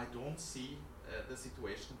I don't see the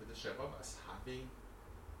situation with the Shebab as having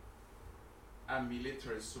a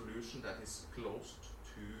military solution that is close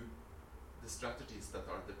to the strategies that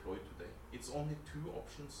are deployed today. It's only two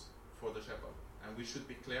options for the Shebab, and we should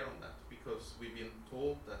be clear on that, because we've been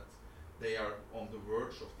told that they are on the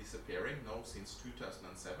verge of disappearing now since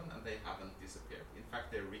 2007, and they haven't disappeared. In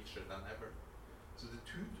fact, they're richer than ever. So the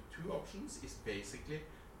two options is basically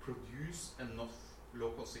produce enough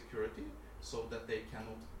local security so that they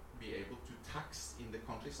cannot be able to tax in the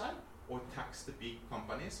countryside or tax the big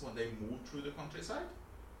companies when they move through the countryside.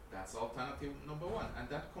 That's alternative number one, and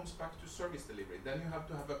that comes back to service delivery. Then you have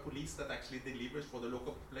to have a police that actually delivers for the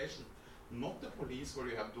local population, not the police where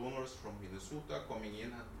you have donors from Minnesota coming in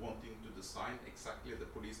and wanting to design exactly the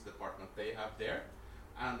police department they have there,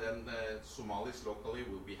 and then the Somalis locally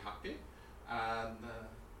will be happy, and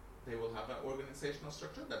they will have an organizational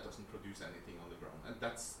structure that doesn't produce anything on the ground. And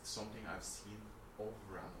that's something I've seen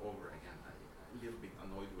over and over again. I'm a little bit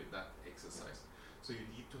annoyed with that exercise. So you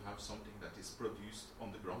need to have something that is produced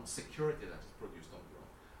on the ground, security that is produced on the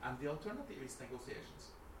ground. And the alternative is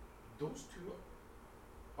negotiations. Those two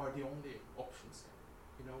are the only options here.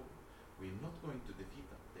 You know, we're not going to defeat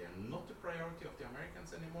them. They are not the priority of the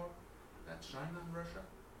Americans anymore. That's China and Russia.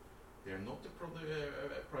 They are not the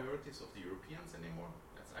priorities of the Europeans anymore.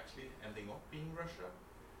 That's actually ending up being Russia.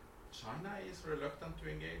 China is reluctant to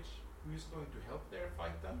engage. Who's going to help there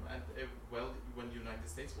fight them? And well, when the United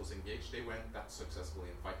States was engaged, they weren't that successful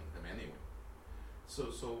in fighting them anyway. So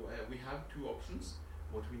we have two options.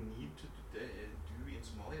 What we need to do in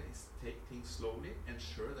Somalia is take things slowly,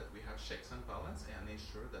 ensure that we have checks and balance, and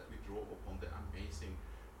ensure that we draw upon the amazing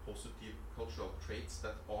positive cultural traits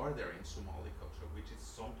that are there in Somali culture, which is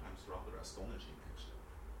sometimes rather astonishing, actually.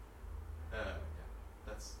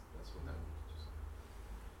 That's what I wanted to say.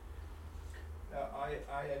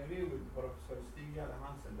 I agree with Professor Stig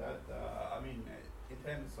Hansen that, in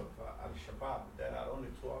terms of Al-Shabaab, there are only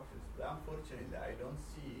two options. But unfortunately, I don't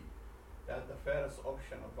see that the fairest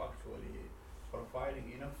option of actually providing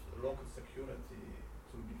enough local security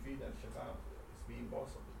to defeat Al-Shabaab is being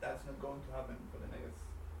possible. That's not going to happen for the next,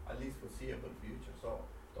 at least foreseeable future. So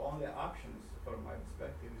the only option is, from my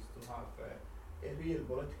perspective, is to have a real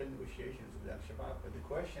political negotiations with Al-Shabaab. But the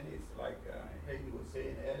question is, like Heidi was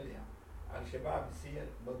saying earlier, Al-Shabaab is here,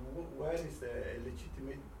 but where is the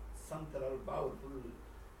legitimate central, powerful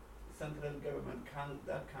central government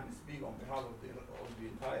that can speak on behalf of the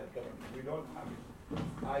entire government? We don't have it.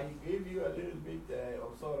 I gave you a little bit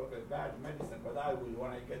of sort of a bad medicine, but I will,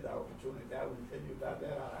 when I get the opportunity, I will tell you that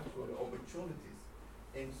there are actually opportunities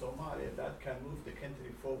in Somalia that can move the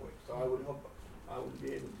country forward. So I will hope I will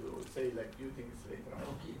be able to say like few things later on.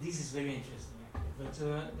 Okay, this is very interesting, actually. But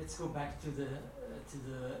let's go back to the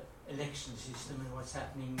election system and what's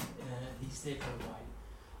happening these days for a while.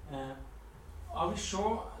 Are we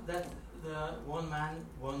sure that the one man,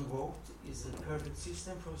 one vote is the perfect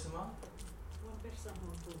system for Somalia? One person,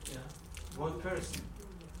 one vote. Yeah, one person.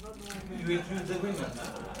 Not one You include the women.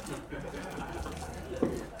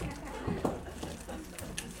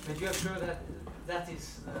 But you are sure that that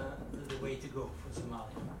is the way to go for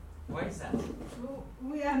Somalia? Why is that?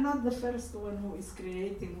 We are not the first one who is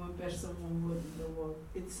creating one person, one vote in the world.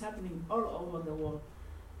 It's happening all over the world.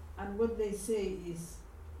 And what they say is,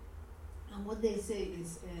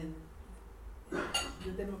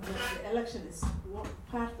 the election is one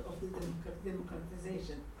part of the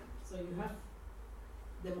democratization. So you have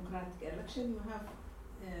democratic election, you have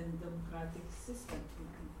a democratic system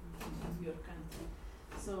in your country.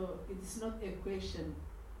 So it is not a question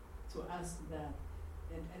to ask that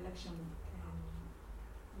an election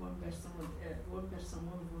one person, one vote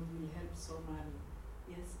will help Somalia.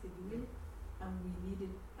 Yes, it will, and we need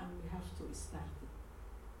it, and we have to start it.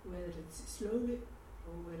 Whether it's slowly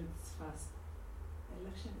or whether it's fast.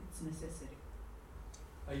 Election, it's necessary.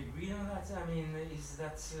 Are you agree on that? I mean, is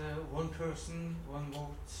that one person, one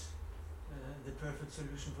vote the perfect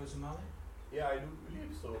solution for Somalia? Yeah, I do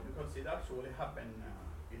believe so, because it actually happened.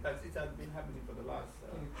 It has been happening for the last.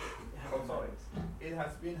 It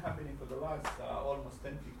has been happening for the last almost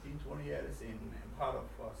 10, 15, 20 years in part of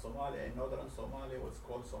Somalia, in northern Somalia, what's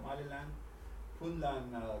called Somaliland.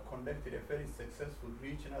 Puntland conducted a very successful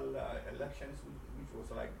regional elections, which was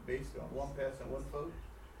like based on one person, one vote.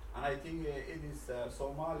 And I think it is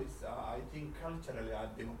Somalis. I think culturally are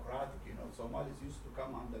democratic. You know, Somalis used to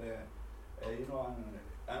come under a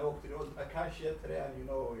cashier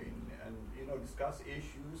and discuss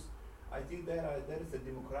issues. I think there is a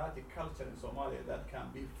democratic culture in Somalia that can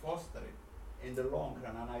be fostered in the long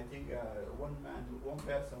run. And I think one man, one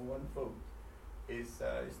person, one vote is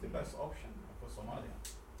the best option for Somalia.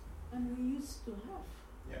 And we used to have.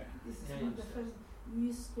 Yeah. This is Yeah, not yeah. the first. We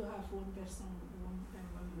used to have one person, one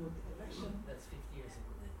vote election. That's 50 years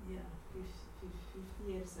ago. Yeah, 50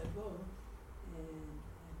 years ago,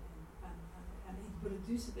 and it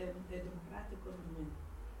produced a democratic government.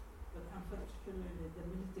 But unfortunately, the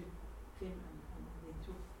military came and they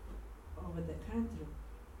took over the country.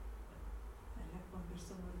 One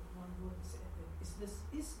person, one vote is the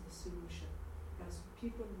solution, because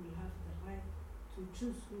people will have the right to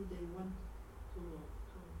choose who they want to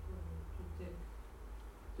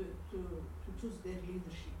choose their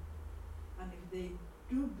leadership. And if they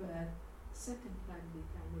do bad, second time they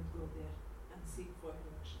cannot go there and seek for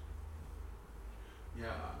election.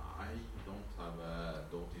 Yeah, I don't have a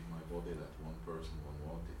doubt in my body that one person, one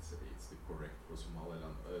vote, it's the correct for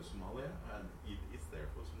Somaliland, Somalia, and it is there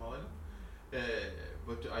for Somaliland.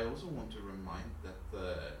 But I also want to remind that,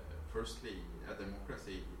 firstly, a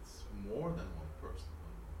democracy it's more than one person.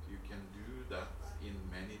 You can do that in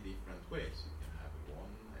many different ways. You can have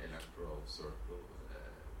one electoral circle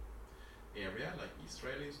area like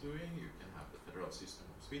Israel is doing. You can have the federal system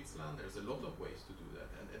of Switzerland. There's a lot of ways to do that,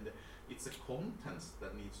 and it's a content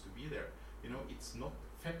that needs to be there. You know, it's not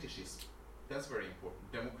fetishism. That's very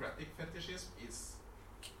important. Democratic fetishism is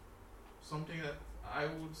something that I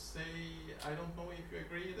would say, I don't know if you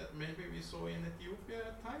agree, that maybe we saw in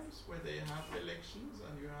Ethiopia at times where they have elections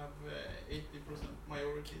and you have 80%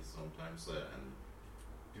 majorities sometimes, and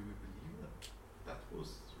do we believe that that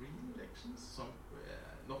was real elections?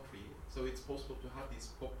 Not really. So it's possible to have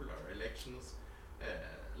these popular elections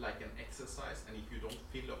like an exercise, and if you don't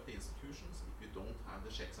fill up the institutions, if you don't have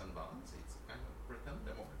the checks and balances, it's a kind of pretend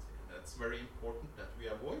democracy. That's very important that we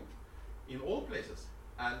avoid in all places.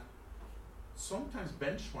 And sometimes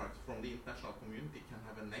benchmarks from the international community can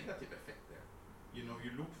have a negative effect there. You know,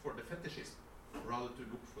 you look for the fetishism rather to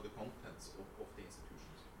look for the contents of the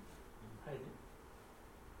institutions. Heidi?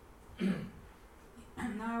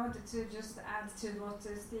 Now I wanted to just add to what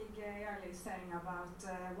Stig Jarle is saying about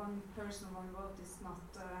one person, one vote is not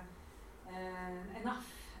enough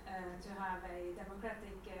to have a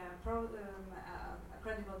democratic, a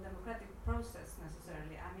credible democratic process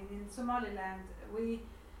necessarily. I mean, in Somaliland, we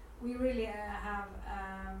really have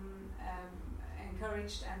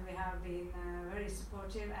encouraged, and we have been very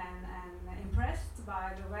supportive and impressed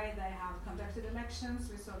by the way they have conducted elections.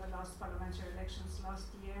 We saw the last parliamentary elections last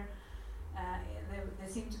year. They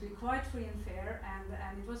seem to be quite free and fair,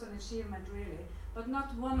 and it was an achievement really. But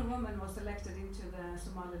not one woman was elected into the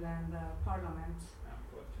Somaliland parliament.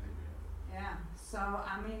 Yeah, so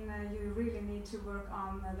I mean, you really need to work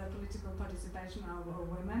on the political participation of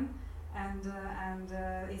women, and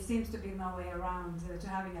it seems to be no way around to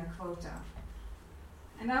having a quota.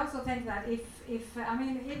 And I also think that if I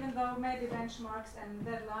mean, even though maybe benchmarks and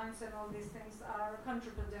deadlines and all these things are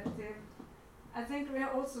counterproductive, I think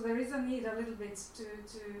there is a need a little bit to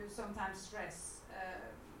sometimes stress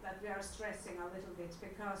that we are stressing a little bit,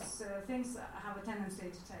 because things have a tendency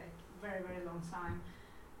to take very, very long time.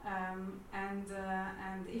 And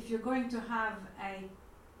if you're going to have a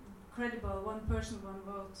credible one person, one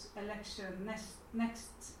vote election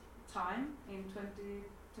next time in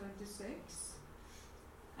 2026,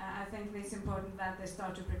 I think it's important that they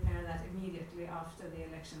start to prepare that immediately after the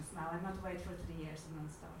elections now, and not wait for 3 years and then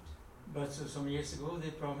start. But some years ago they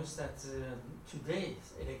promised that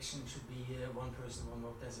today's election should be one person, one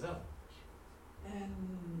vote as well.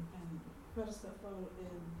 And first of all,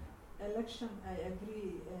 election, I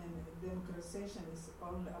agree, democratization is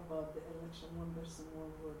only about the election, one person,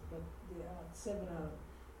 one vote, but there are several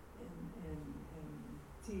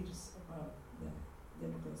tiers about the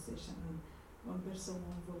democratization, and one person,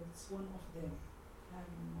 one vote is one of them.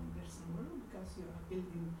 Having one person, one vote, because you are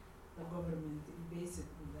building the government, is based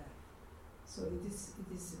on that. So it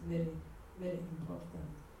is very, very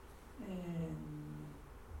important. And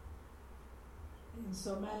in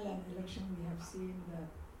Somaliland election, we have seen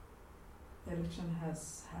that election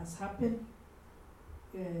has happened.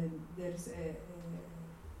 There is a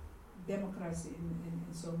democracy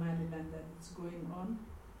in Somaliland that is going on,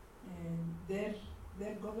 and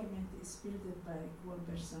their government is built by one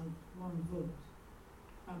person, one vote.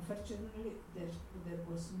 Unfortunately, there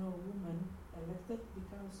was no woman elected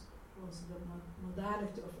because it was the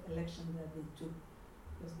modality of election that they took,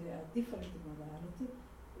 because they are different modality.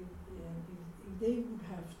 If they would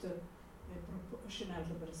have a proportional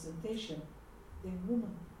representation, then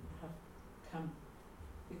women would have come,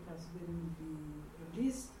 because they will be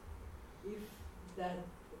released if that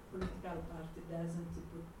political party doesn't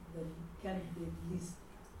put the candidate list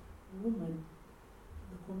woman.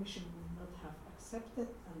 The commission would not have accepted,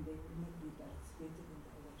 and they would not be participated in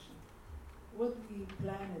the election. What we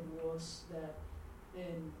planned was that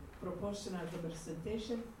in proportional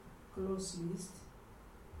representation, close list,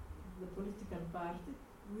 the political party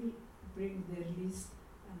will bring their list,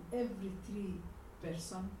 and every 3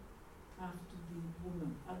 person have to be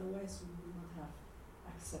women. Otherwise, we will not have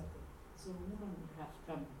accepted. So women will have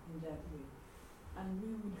come in that way, and we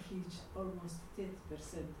will reach almost 30%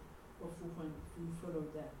 of women if we follow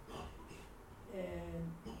that.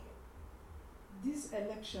 This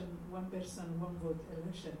election, 1 person, 1 vote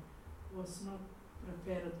election, was not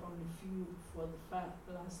prepared only for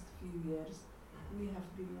the last few years. We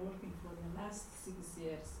have been working for the last 6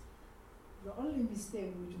 years. The only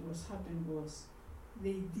mistake which was happening was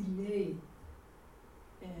they delayed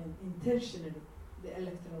intentionally the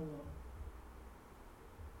electoral law.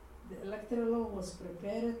 The electoral law was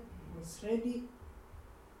prepared, was ready,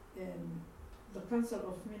 and the Council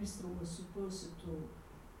of Ministers was supposed to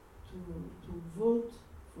vote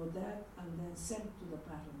for that and then send to the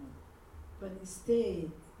parliament. But it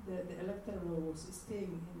stayed, the electoral law was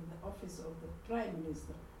staying in the office of the Prime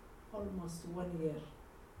Minister almost 1 year.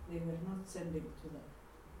 They were not sending to the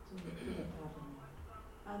parliament.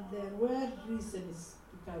 And there were reasons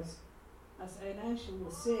because, as Ainash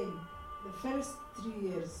was saying, the first 3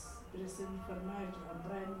 years, President Farmajo and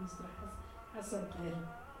Prime Minister Hassan Khair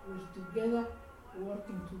were together,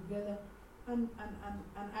 working together, and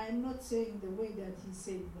I'm not saying the way that he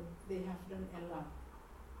said, but they have done a lot.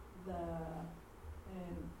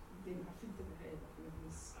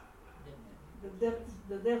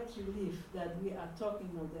 The debt relief that we are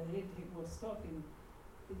talking of, that he was talking,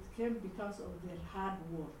 it came because of their hard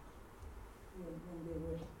work when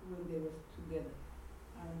they were together.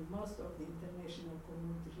 And most of the international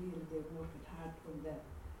community really, they worked hard on that.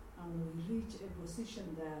 And we reached a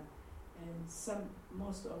position that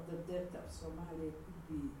most of the debt of Somalia could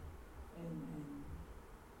be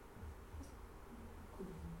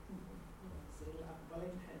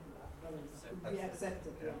could be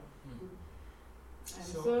accepted. Yeah.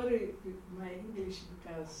 I'm sorry with my English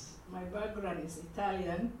because my background is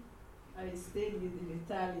Italian. I stayed in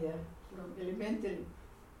Italia from elementary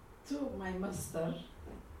to my master,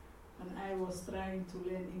 and I was trying to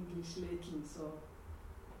learn English lately, so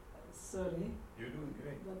sorry. You're doing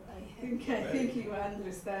great. But I think you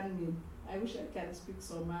understand me. I wish I can speak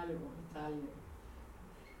Somali or Italian.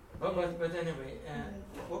 But anyway,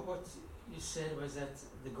 what you said was that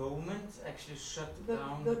the government actually shut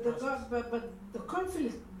down the process. But the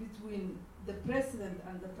conflict between the president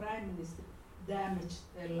and the prime minister damaged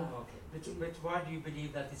a lot. Okay, but why do you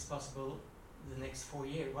believe that it's possible the next 4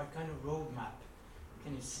 years? What kind of roadmap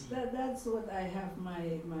can you see? That's what I have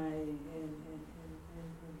my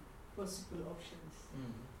possible options.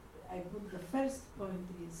 I put the first point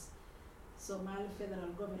is Somali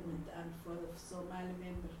federal government and for the Somali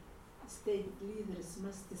member state leaders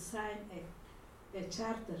must sign a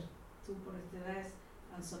charter to prioritize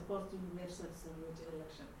and support universal suffrage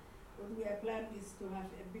election. What we are planning is to have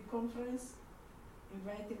a big conference,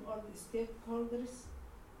 inviting all the stakeholders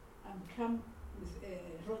and come with a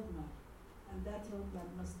roadmap. And that roadmap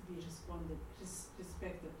must be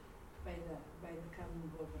respected by the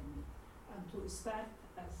current government. And to start,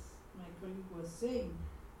 as my colleague was saying,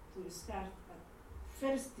 to start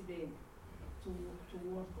first day to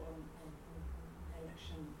work on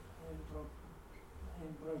election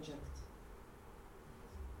project.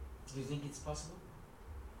 Do you think it's possible?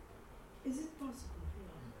 Is it possible?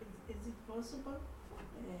 Yeah. Is it possible?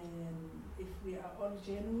 If we are all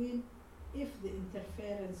genuine, if the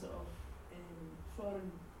interference of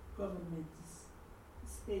foreign governments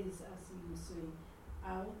stays, as you say,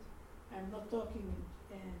 out, I'm not talking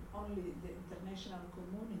only the international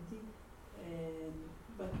community,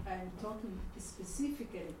 but I'm talking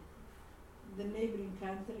specifically the neighboring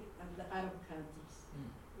country and the Arab countries.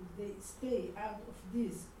 If they stay out of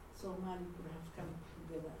this, Somalia could have come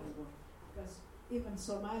together and work. Because even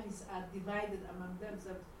Somalis are divided among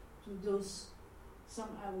themselves to those, some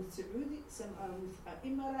are with Saudi, some are with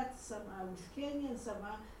Emirates, some are with Kenya, some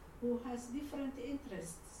are who has different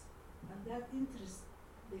interests. And that interest,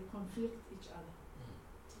 they conflict each other.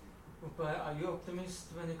 But are you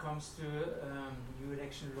optimist when it comes to new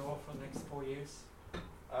election law for the next 4 years?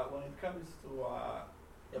 When it comes to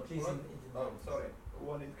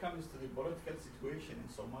when it comes to the political situation in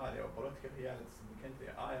Somalia or political realities in the country,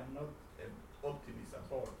 I am not an optimist at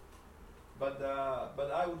all. But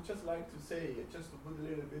I would just like to say, just to put a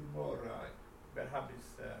little bit more, perhaps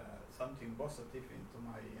something positive into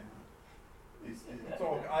my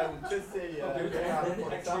talk, I would just say, Okay,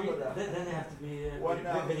 for example, then they have to be One,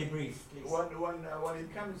 very brief, please. when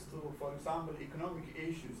it comes to, for example, economic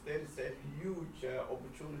issues, there is a huge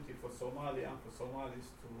opportunity for Somalia and for Somalis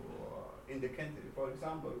to in the country. For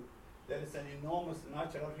example, there is an enormous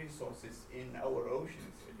natural resources in our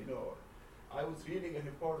oceans. You know, I was reading a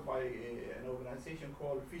report by an organization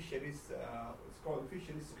called Fisheries. It's called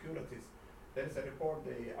Fisheries Securities. There is a report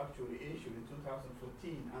they actually issued in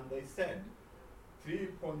 2014, and they said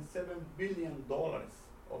 $3.7 billion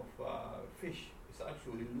of fish is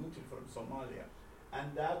actually looted from Somalia,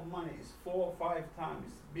 and that money is 4 or 5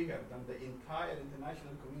 times bigger than the entire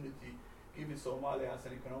international community giving Somalia as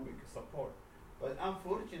an economic support. But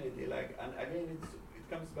unfortunately, and again, it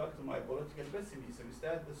comes back to my political pessimism, is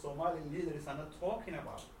that the Somali leaders are not talking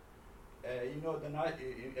about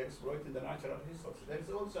exploiting the natural resources. There is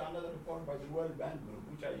also another report by the World Bank Group,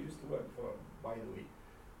 which I used to work for, by the way.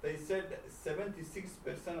 They said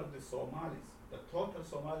 76% of the Somalis, the total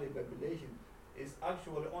Somali population, is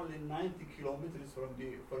actually only 90 kilometers from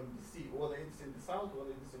the sea, whether it's in the south,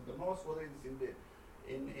 whether it's in the north, whether it's in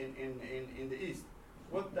the east.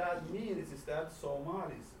 What that means is that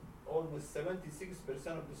Somalis, almost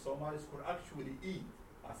 76% of the Somalis could actually eat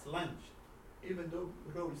as lunch, even though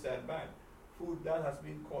roads are bad, food that has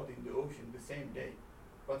been caught in the ocean the same day.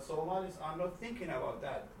 But Somalis are not thinking about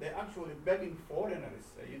that. They're actually begging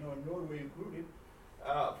foreigners, Norway included,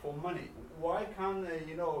 for money. Why can't,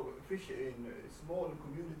 fish in small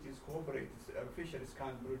communities, cooperatives, fisheries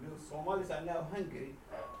can produce? Somalis are now hungry,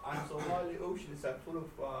 and Somali oceans are full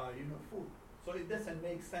of, food. So it doesn't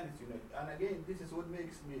make sense, And again, this is what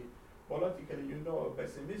makes me politically,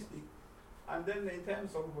 pessimistic. And then in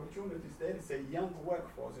terms of opportunities, there is a young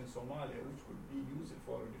workforce in Somalia which could be used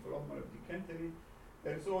for the development of the country.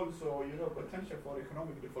 There is also, potential for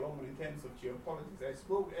economic development in terms of geopolitics. I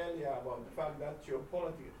spoke earlier about the fact that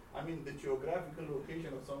the geographical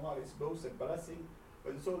location of Somalia is both a blessing,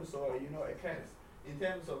 but it's also, a curse. In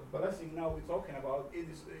terms of blessing, now we're talking about it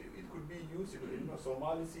could be used,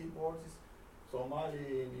 Somali seaports, Somali,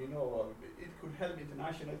 it could help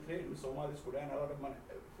international trade. Somalis could earn a lot of money.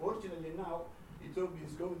 Fortunately now, Ethiopia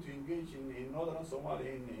is going to engage in northern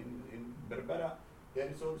Somalia, in Berbera. There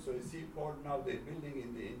is also a seaport now they're building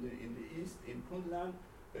in the east, in Puntland.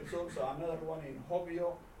 There's also another one in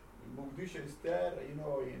Hobyo. Mogadishu is there,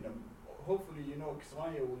 hopefully,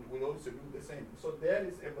 Kismaayo will also do the same. So there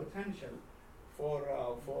is a potential for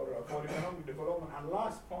economic development. And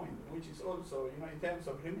last point, which is also, in terms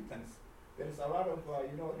of remittance, there is a lot of,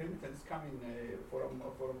 remittance coming from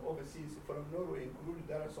overseas, from Norway included.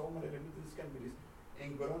 There are so many remittance companies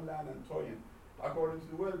in Grönland and Toyen. According to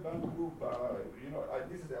the World Bank Group,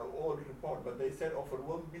 this is an old report, but they said over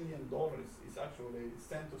 $1 billion is actually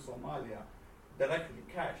sent to Somalia directly,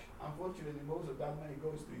 cash. Unfortunately, most of that money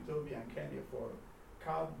goes to Ethiopia and Kenya for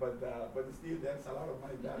card, but still there's a lot of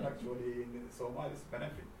money that actually in Somalia's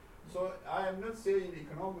benefit. So I am not saying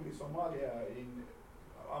economically Somalia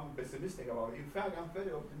I'm pessimistic about it. In fact, I'm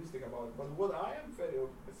very optimistic about it. But what I am very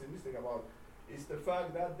pessimistic about is the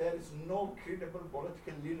fact that there is no credible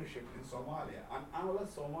political leadership in Somalia. And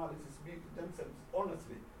unless Somalis speak to themselves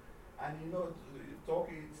honestly, and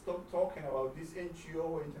stop talking about this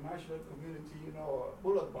NGO, international community,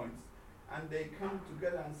 bullet points, and they come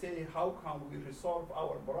together and say, how can we resolve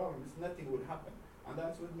our problems? Nothing will happen. And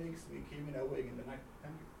that's what makes me keeping awake in the night.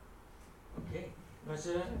 Thank you. Okay. Can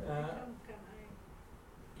I?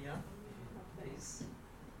 Yeah, please.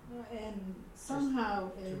 No, and somehow,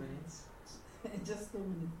 2 minutes. just 2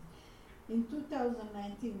 minutes. In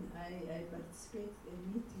 2019, I participated in a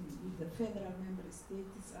meeting with the federal member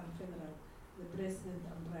states and the president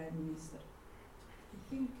and prime minister. I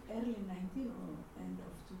think early 19 or end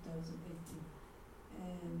of 2018.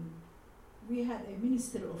 And we had a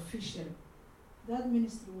minister of fishery. That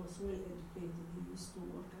minister was well educated. He used to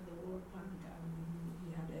work at the World Bank, and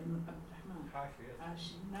he had Abdurrahman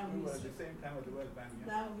Hashi. Now we were at the same time at the World Bank. Yeah.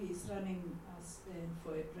 Now he is running as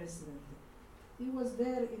for a president. He was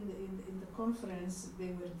there in the conference.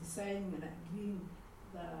 They were deciding and agreeing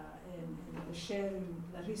the sharing,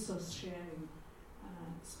 the resource sharing,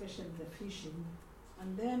 especially the fishing.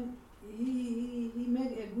 And then he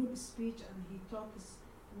made a good speech, and he talks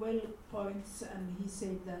well points, and he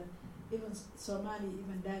said that even Somalia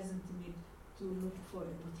even doesn't need to look for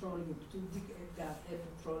a petroleum, to dig a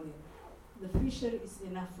petroleum. The fishery is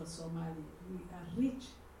enough for Somalia. We are rich,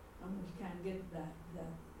 and we can get that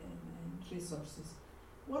resources.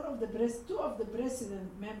 Two of the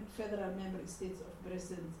federal member states of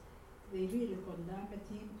president, they really condemned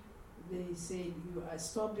him. They said, you are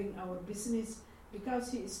stopping our business,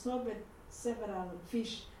 because he stopped several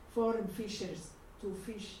fish foreign fishers to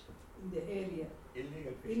fish in the area.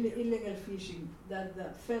 Illegal fishing. Illegal fishing that the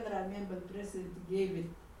federal member president gave it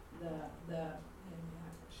the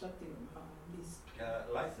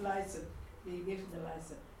license. They gave the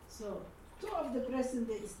license. So two of the president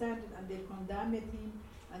they started and they condemned him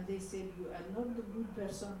and they said you are not the good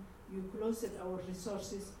person. You closed our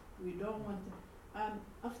resources. We don't want. And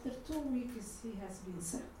after 2 weeks he has been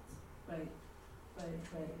sacked by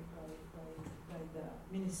the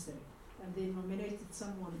ministry, and they nominated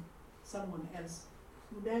someone else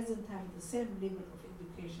who doesn't have the same level of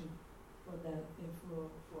education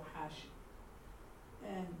for Hashim.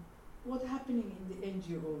 And what's happening in the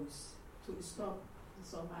NGOs to stop the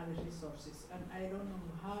Somali resources? And I don't know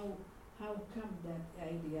how come that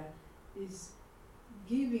idea is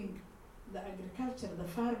giving the agriculture, the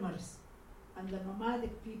farmers, and the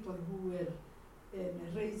nomadic people who were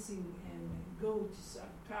raising goats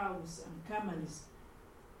and cows and camels.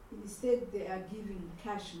 Instead, they are giving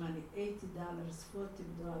cash money, $80,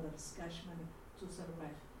 $40 cash money to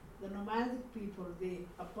survive. The nomadic people, they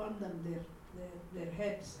abandon their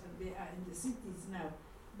heads and they are in the cities now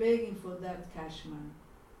begging for that cash money.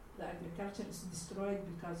 The agriculture is destroyed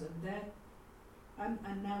because of that,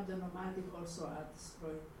 and now the nomadic also are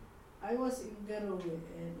destroyed. I was in Garowe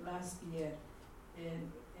last year,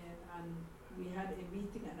 and we had a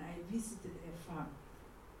meeting, and I visited a farm.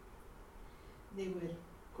 They were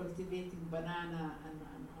cultivating banana and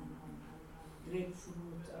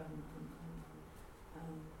grapefruit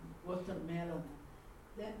and watermelon.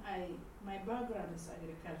 Then my background is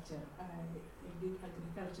agriculture. I did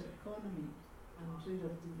agriculture economy and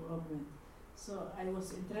rural development. So I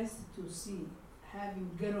was interested to see having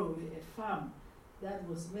Garowe, a farm. That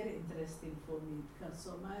was very interesting for me because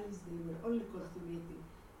Somalis, they were only cultivating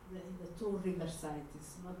in the two river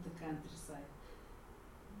sites, not the countryside.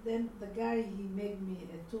 Then the guy, he made me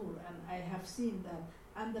a tour, and I have seen that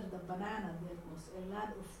under the banana there was a lot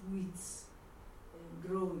of weeds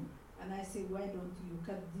growing. And I say, why don't you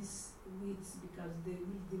cut these weeds because they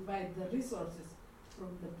will divide the resources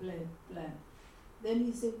from the plant. Then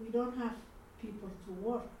he said, we don't have people to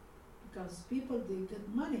work because people, they get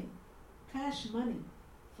money, cash money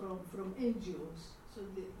from NGOs. So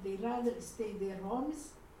they rather stay their homes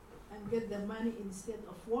and get the money instead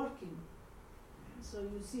of working. So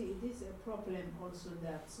you see, it is a problem also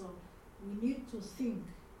that. So we need to think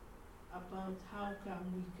about how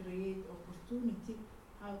can we create opportunity,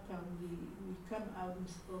 how can we come out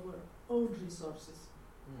with our own resources.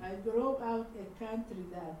 I grew out a country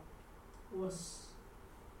that was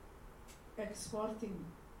exporting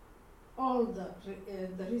all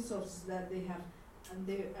the resources that they have, and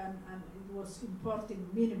it was importing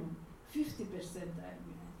minimum 50%.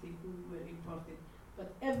 I think we were importing,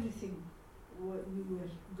 but everything we were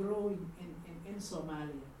growing in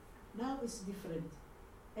Somalia. Now it's different.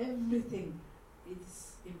 Everything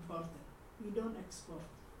is imported. We don't export.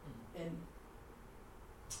 And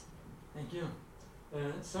thank you.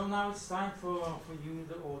 So now it's time for you,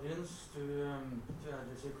 the audience, to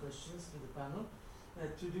address your questions to the panel.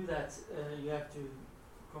 To do that, you have to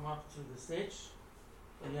come up to the stage,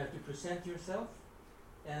 and you have to present yourself,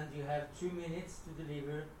 and you have 2 minutes to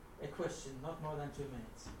deliver a question, not more than 2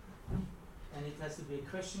 minutes. And it has to be a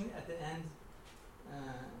question at the end,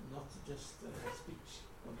 not just a speech.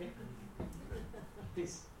 Okay?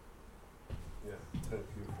 Please. Yeah, thank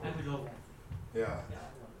you. And we love Yeah,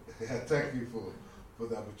 thank you for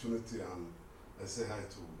the opportunity, and I say hi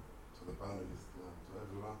to the panelists, to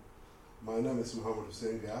everyone. My name is Muhammad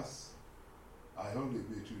Hussein Gas. I hold a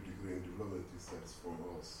PhD degree in development research from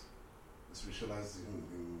OS, specializing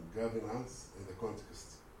in governance in the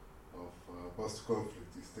context of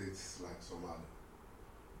post-conflict states like Somalia.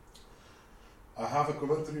 I have a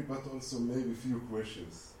commentary, but also maybe few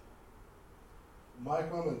questions. My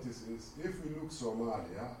comment is if we look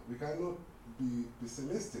Somalia, we cannot be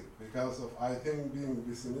pessimistic because of, I think being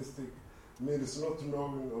pessimistic means not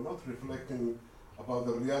knowing or not reflecting about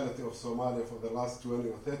the reality of Somalia for the last 20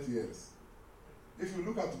 or 30 years. If you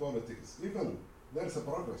look at politics, even there is a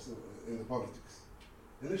progress in the politics.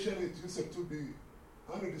 Initially, it used to be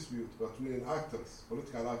any dispute between actors,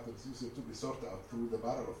 political actors, used to be sorted out through the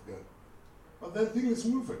barrel of gun. But then things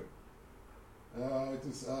moving. It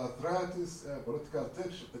is threats, political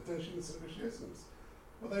tensions, negotiations.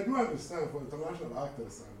 But I do understand for international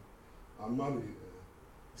actors and money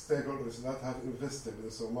stakeholders that have invested in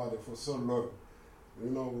Somalia for so long,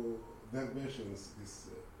 their patience is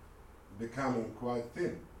becoming quite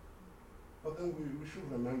thin. But then we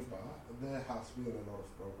should remember there has been a lot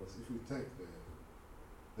of progress. If we take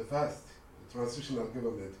the first transitional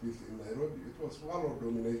government built in Nairobi, it was war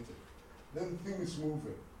dominated. Then things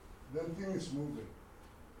moving. then things moving.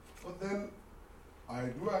 But then I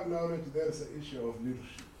do acknowledge there is an issue of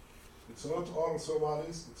leadership. It's not all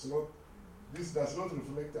Somalis. It's not. This does not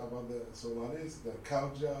reflect about the Somalis, their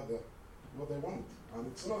culture, what they want, and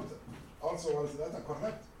it's not all Somalis that are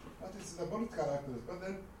correct. But it's the political actors. But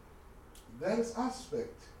then there is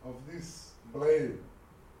aspect of this blame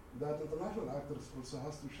that international actors also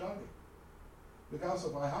has to shoulder. Because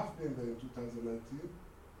of I have been there in 2019.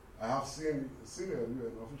 I have seen senior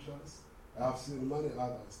UN officials. I have seen many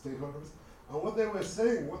other stakeholders. And what they were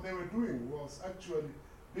saying, what they were doing was actually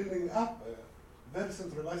building up a very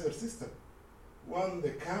centralized system. When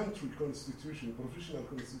the country constitution, professional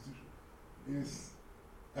constitution, is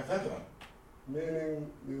a federal,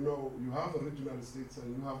 meaning, you have the regional states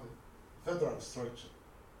and you have the federal structure.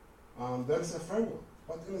 And there's a framework.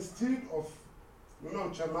 But instead of,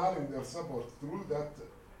 channeling their support through that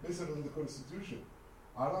based on the constitution,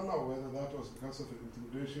 I don't know whether that was because of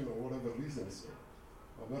intimidation or whatever reasons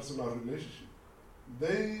or personal relationship.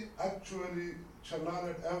 They actually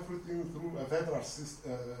channeled everything through a federal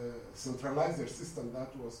centralized system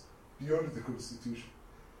that was beyond the constitution.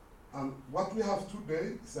 And what we have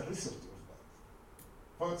today is a result of that.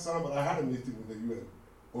 For example, I had a meeting with the UN,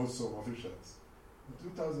 also officials. In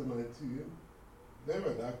 2019, they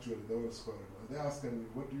were actually the ones calling, and they asked me,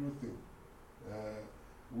 what do you think?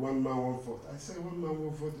 One man, one vote. I say 1 man,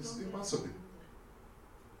 1 vote is impossible.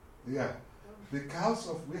 Yeah, because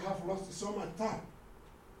of we have lost so much time.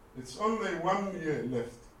 It's only 1 year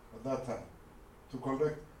left at that time to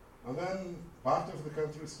conduct, and then part of the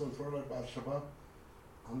country is controlled by Al-Shabaab,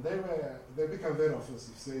 and they became very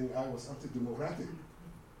offensive, saying I was anti-democratic.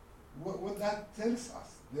 What that tells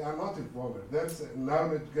us, they are not involved. There's a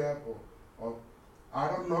knowledge gap, or I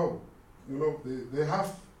don't know.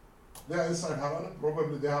 They are inside Havana.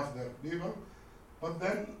 Probably they have their people, but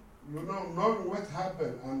then knowing what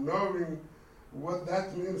happened and knowing what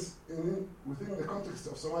that means within the context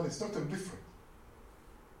of Somalia is totally different.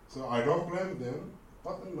 So I don't blame them,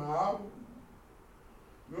 but now,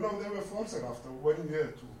 they were forced after 1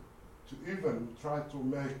 year to even try to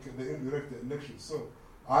make the indirect election. So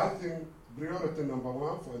I think priority number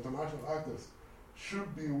 1 for international actors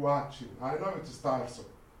should be watching. I know it is tiresome.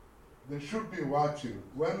 They should be watching.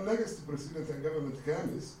 When next president and government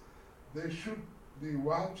comes, they should be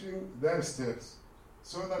watching their steps,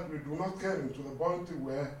 so that we do not come into the point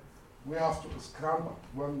where we have to scramble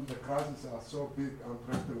when the crises are so big and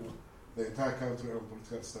threatening the entire country and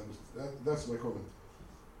political establishment. That's my comment.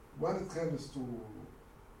 When it comes to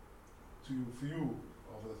few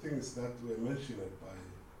of the things that were mentioned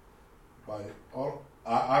by all,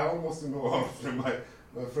 I almost know all of them,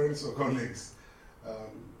 my friends or colleagues,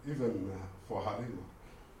 even for Halima,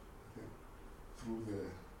 I think, through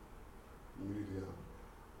the media.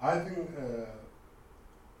 I think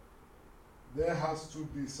there has to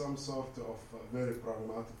be some sort of very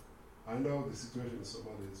pragmatic. I know the situation in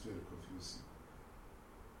Somalia is very confusing.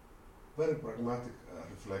 Very pragmatic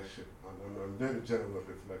reflection and very general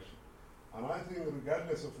reflection. And I think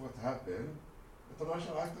regardless of what happened,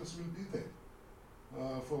 international actors will be there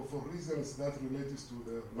for reasons that relate to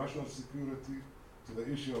the national security, to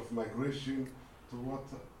the issue of migration, to what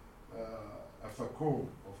a vacuum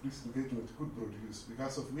of disengagement could produce,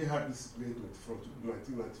 because we had disengagement from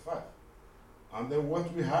 1995. And then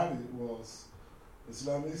what we had was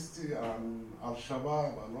Islamisti and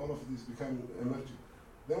Al-Shabaab and all of these becoming emerging.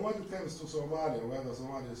 Then when it comes to Somalia, whether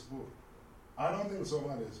Somalia is poor, I don't think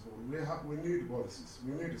Somalia is poor. We need policies,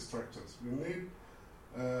 we need structures, we need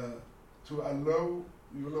to allow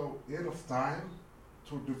enough time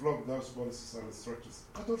to develop those policies and structures.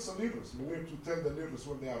 But also leaders, we need to tell the leaders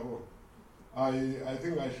what they are wrong. I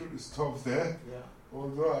think I should stop there. Yeah.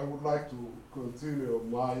 Although I would like to continue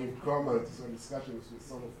my comments and discussions with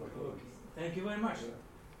some of my colleagues. Thank you very much.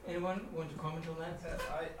 Yeah. Anyone want to comment on that?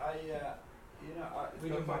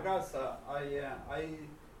 Dr. Gas,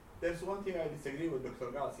 there's one thing I disagree with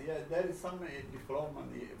Dr. Gas. Yeah, there is some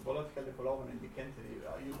development, political development in the country,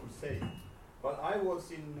 you could say. But I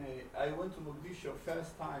went to Mogadishu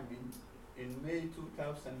first time in May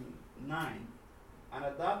 2009. And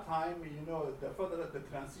at that time, the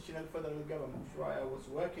transitional federal government, which I was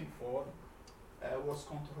working for, was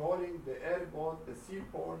controlling the airport, the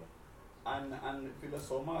seaport, and Villa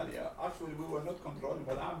Somalia. Actually, we were not controlling,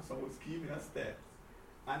 but Amazon was keeping us there.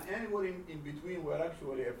 And anywhere in between were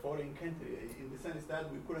actually a foreign country, in the sense that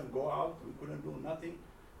we couldn't go out, we couldn't do nothing.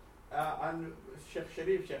 And Sheikh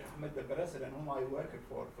Ahmed, the president, whom I worked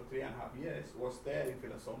for 3.5 years, was there in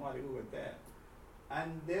Villa Somalia. We were there.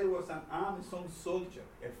 And there was an AMISOM soldier,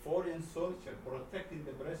 a foreign soldier, protecting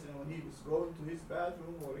the president when he was going to his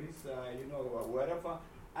bathroom or his, wherever.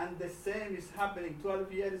 and the same is happening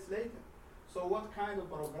 12 years later. So what kind of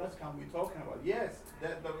progress can we talking about? Yes,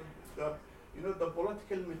 the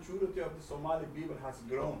political maturity of the Somali people has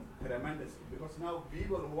grown tremendously, because now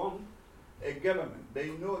people want a government. They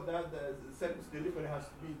know that the service delivery has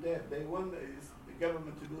to be there. They want the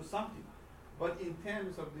government to do something. But in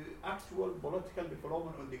terms of the actual political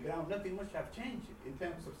development on the ground, nothing much have changed in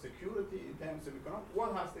terms of security, in terms of economic.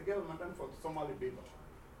 What has the government done for the Somali people?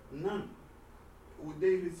 None.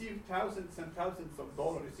 They receive thousands and thousands of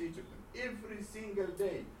dollars each of them. Every single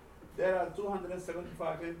day, there are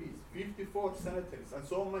 275 MPs, 54 senators, and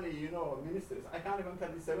so many, ministers. I can't even tell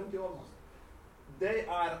you, 70 almost. They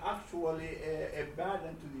are actually a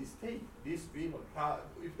burden to the state, these people.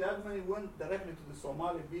 If that money went directly to the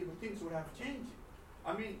Somali people, things would have changed.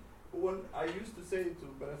 I mean, when I used to say to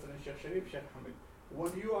President Sheikh Sharif Sheikh Hamid,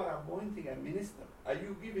 when you are appointing a minister, are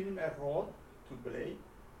you giving him a role to play,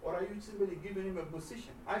 or are you simply giving him a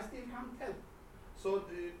position? I still can't tell. So,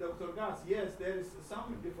 Dr. Gas, yes, there is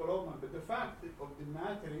some development, but the fact of the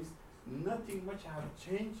matter is nothing much has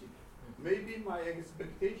changed. Maybe my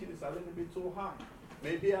expectation is a little bit too high.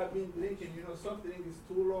 Maybe I've been drinking, soft drink is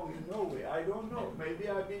too long in Norway. I don't know. Maybe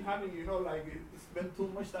I've been having, spent too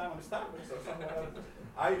much time on Starbucks or somewhere else.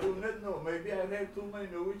 I do not know. Maybe I read too many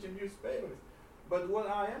Norwegian newspapers. But what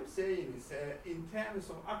I am saying is, in terms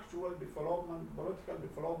of actual development, political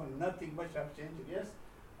development, nothing much has changed. Yes,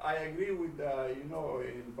 I agree with,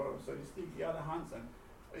 in Professor Stig Hansen.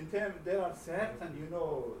 In terms, there are certain,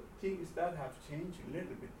 things that have changed a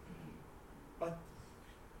little bit. But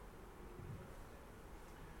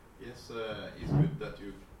yes, it's good that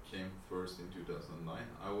you came first in 2009.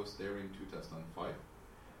 I was there in 2005,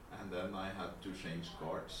 and then I had to change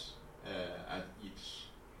guards at each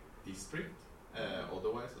district.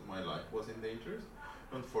 Otherwise, my life was in danger.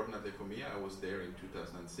 Unfortunately for me, I was there in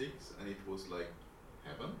 2006, and it was like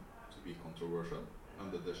heaven, to be controversial,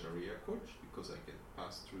 under the Sharia court, because I can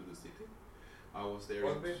pass through the city. I was there.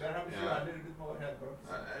 Well, a little bit more ahead, bro.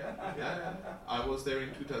 I was there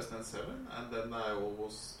in 2007, and then I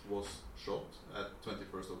almost was shot at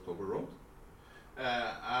 21st October Road.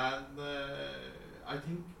 And I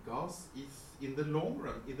think gas is, in the long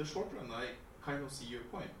run, in the short run, I kind of see your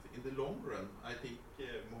point. In the long run, I think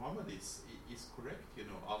Mohammed is correct.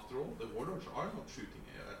 After all, the warlords are not shooting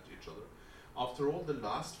at each other. After all, the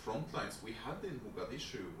last front lines we had in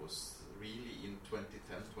Mogadishu was really in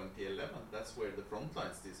 2010, 2011. That's where the front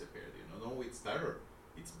lines disappeared. No, it's terror.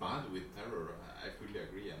 It's bad with terror. I fully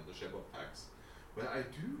agree, and the Shebab attacks. But I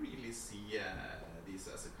do really see this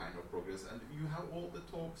as a kind of progress. And you have all the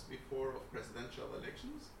talks before of presidential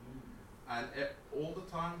elections. And all the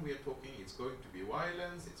time we are talking, it's going to be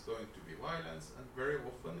violence, it's going to be violence, and very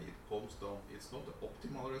often it calms down. It's not the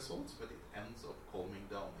optimal results, but it ends up calming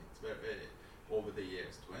down. It's very over the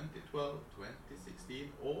years, 2012, 2016,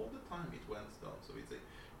 all the time it went down. So it's a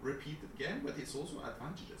repeated game, but it's also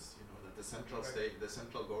advantageous, that the central state, the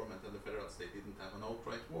central government and the federal state didn't have an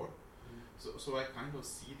outright war. So I kind of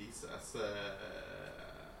see this as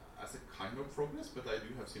a kind of progress, but I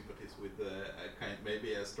do have sympathies with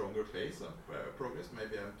maybe a stronger phase of progress.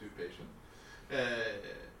 Maybe I'm too patient.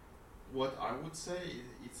 What I would say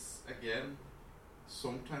is, again,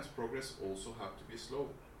 sometimes progress also have to be slow.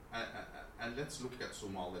 And let's look at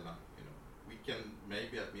Somaliland. We can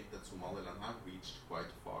maybe admit that Somaliland have reached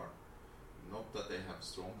quite far. Not that they have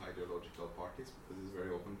strong ideological parties, because it's very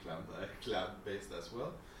often clan-based as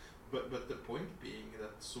well. But the point being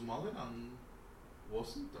that Somaliland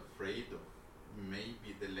wasn't afraid of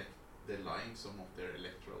maybe delaying some of their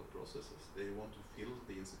electoral processes. They want to fill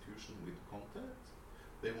the institution with content.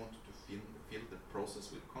 They wanted to fill the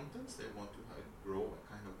process with contents. They want to grow a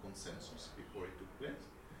kind of consensus before it took place.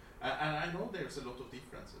 And I know there's a lot of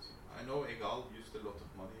differences. I know Egal used a lot of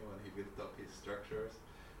money when he built up his structures.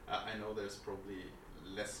 I know there's probably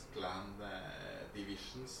less clan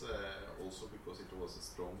divisions, also because it was a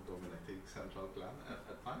strong dominating central clan at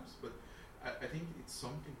times. But I think it's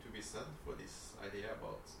something to be said for this idea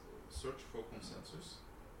about search for consensus,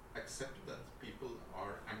 accept that people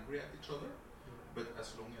are angry at each other, but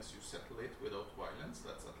as long as you settle it without violence,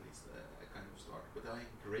 that's at least a kind of start. But I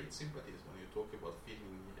have great sympathies when you talk about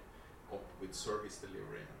filling up with service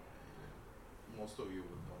delivery. Most of you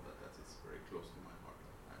would know that is very close to my heart.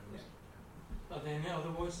 Are there any other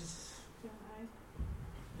voices?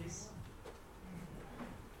 Please.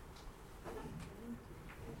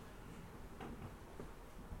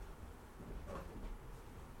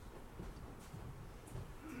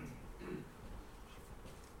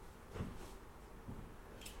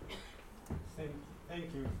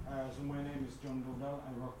 Thank you. So my name is John Rodal.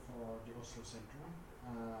 I work for the Oslo Center.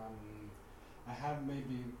 I have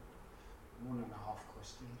maybe 1.5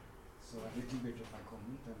 questions. So a little bit of a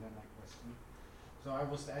comment and then a question. So I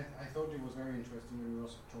thought it was very interesting when we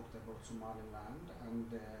also talked about Somaliland and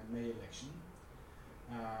the May election,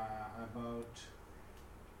 about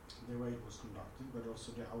the way it was conducted, but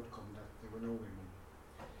also the outcome that there were no women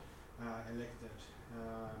elected.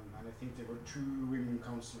 And I think there were 2 women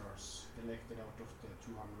councillors elected out of the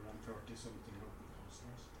 230 something local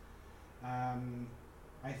councillors.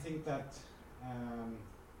 I think that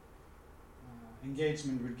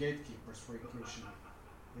engagement with gatekeepers for inclusion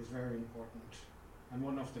is very important, and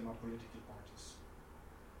one of them are political parties.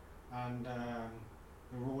 And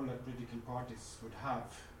the role that political parties would have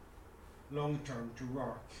long term to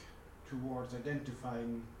work towards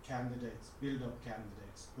identifying candidates, build up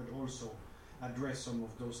candidates, but also address some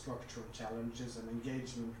of those structural challenges and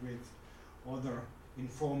engagement with other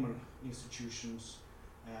informal institutions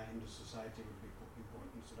in the society would be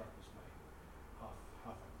important. So that was my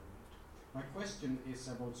half a comment. My question is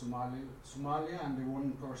about Somalia and the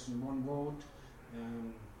one person, one vote,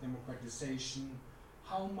 democratization.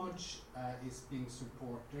 How much is being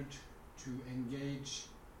supported to engage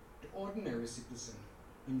the ordinary citizen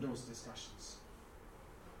in those discussions?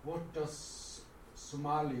 What does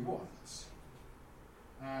Somali want?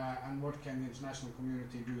 And what can the international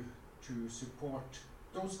community do to support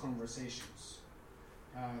those conversations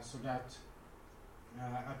so that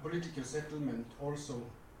a political settlement also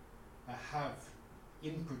have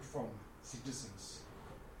input from citizens?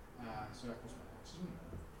 So that was my question.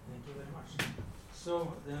 Thank you very much.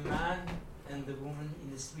 So the man and the woman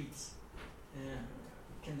in the streets,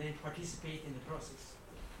 can they participate in the process?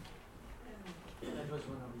 That was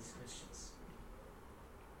one of these questions.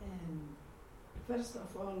 First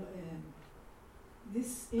of all,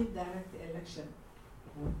 this indirect election,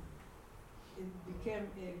 it became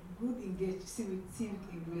a good civil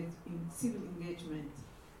engagement,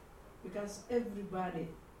 because everybody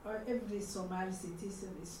or every Somali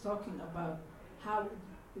citizen is talking about how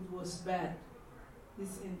it was bad,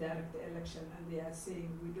 this indirect election, and they are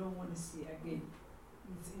saying we don't want to see again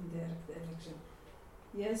this indirect election.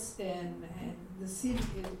 Yes, and the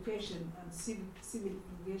civic education and civil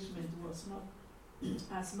engagement was not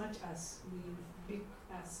as much as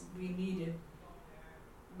we needed,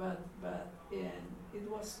 but it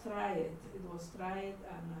was tried. It was tried,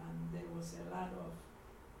 and there was a lot of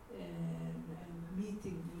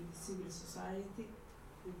meeting with civil society,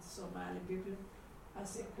 with Somali people.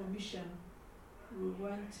 As a commission, we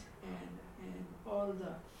went and all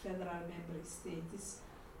the federal member states,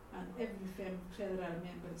 and every federal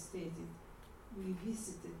member state, we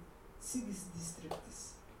visited 6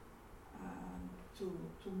 districts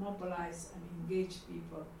to mobilize and engage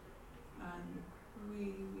people, and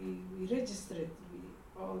we registered.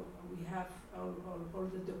 We have all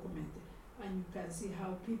the documents, and you can see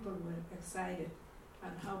how people were excited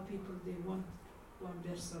and how people they want one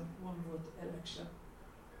person, one vote election.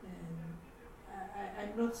 And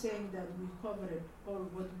I'm not saying that we covered all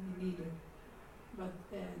what we needed, but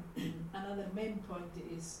another main point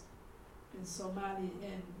is in Somali,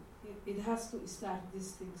 and it has to start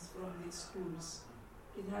these things from the schools.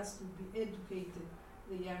 It has to be educated,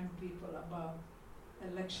 the young people, about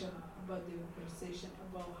election, about democratization,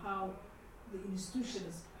 about how the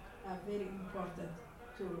institutions are very important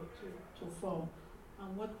to form.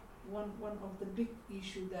 And one of the big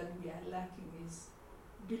issues that we are lacking is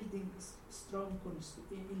building strong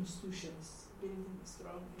institutions,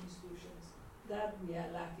 that we are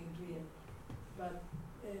lacking really. But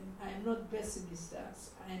I'm not pessimist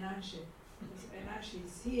as Ainashe, because Ainashe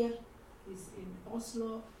is here, he's in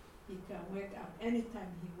Oslo, he can wake up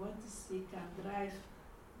anytime he wants, he can drive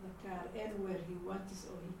the car anywhere he wants,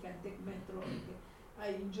 or he can take metro. I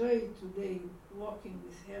enjoyed today walking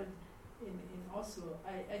with her in Oslo.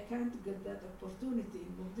 I can't get that opportunity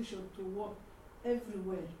in Mogadishu to walk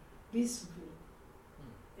everywhere peacefully.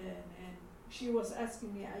 And she was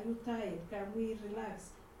asking me, are you tired? Can we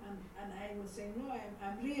relax? And I was saying, no,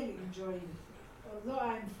 I'm really enjoying it. Although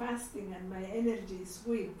I'm fasting and my energy is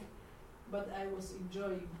weak, but I was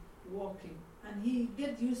enjoying walking. And he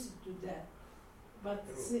get used to that. But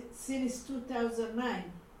since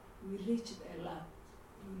 2009, we reached a lot.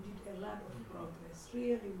 We did a lot of progress.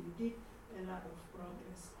 Really, we did a lot of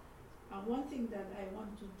progress. And one thing that I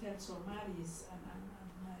want to tell Somalis and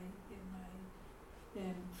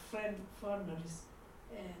my friend foreigners,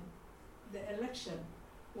 the election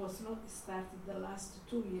was not started the last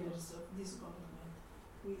 2 years of this government.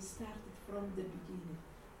 We started from the beginning.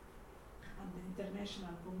 And the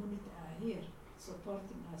international community are here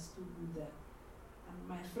supporting us to do that. And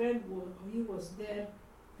my friend, he was there,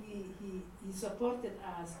 he supported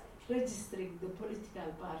us registering the political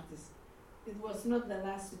parties. It was not the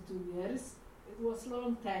last 2 years, it was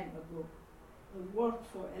long time ago. The work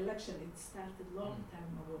for election, it started long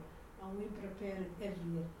time ago, and we prepared every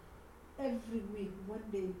year. Every week, one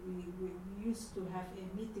day, we used to have a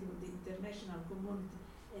meeting with the international community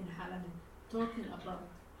in Halane, talking about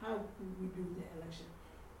how could we do the election.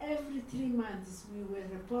 Every 3 months, we were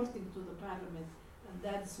reporting to the parliament, and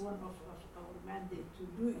that's one of our mandate to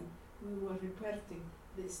do it. We were reporting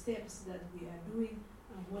the steps that we are doing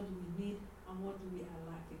and what we need and what we are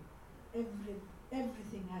lacking.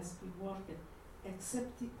 Everything has been working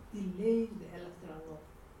except delaying the electoral law.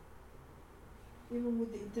 Even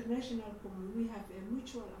with the international community, we have a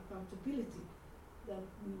mutual accountability that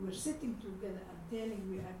we were sitting together and telling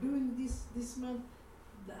we are doing this month,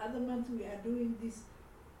 the other month we are doing this.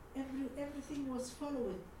 Everything was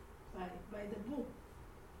followed by the book.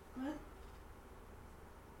 But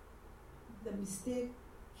the mistake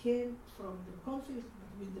came from the conflict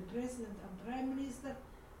between the president and prime minister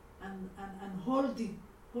and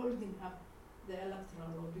holding up the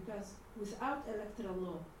electoral law, because without electoral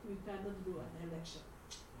law we cannot do an election.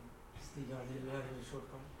 Stig, are you have a short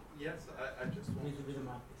comment? Yes, I just want Need to be the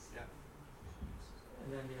markets. Yeah.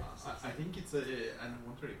 And then we have I think it's a, and I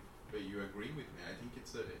wonder if you agree with me, I think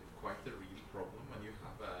it's quite a real problem when you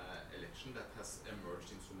have an election that has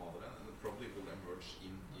emerged in Somaliland and probably will emerge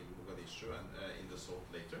in Mogadishu and in the south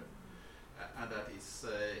later. And that is,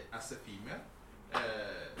 as a female,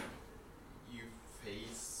 you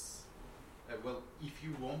face, well, if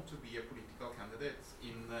you want to be a political candidate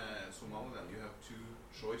in Somaliland, you have 2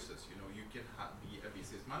 choices. You know, you can be a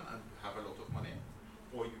businessman and have a lot of money,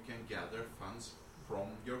 or you can gather funds from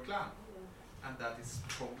your clan. And that is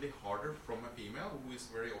probably harder from a female who is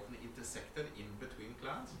very often intersected in between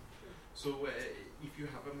clans. So if you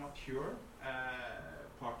have a mature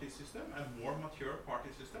party system, a more mature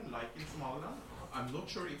party system like in Somaliland, I'm not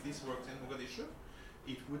sure if this works in Mogadishu,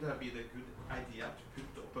 it would have been a good idea to put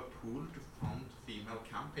up a pool to fund female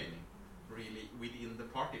campaigning really within the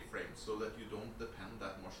party frame, so that you don't depend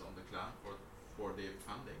that much on the clan for the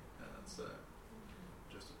funding. That's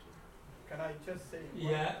just a tool. Can I just say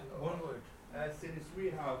one word? Since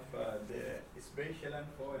we have the special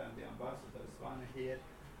envoy and the ambassador Svana here,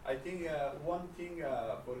 I think one thing,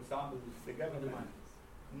 for example, the government,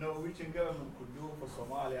 Norwegian government could do for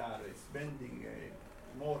Somalia is spending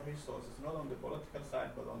more resources, not on the political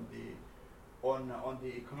side, but on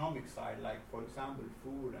the economic side, like for example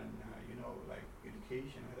food and like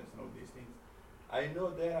education and all these things. I know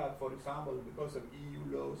there are, for example, because of EU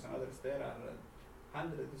laws and others, there are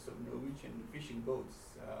hundreds of Norwegian fishing boats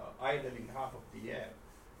idling half of the year.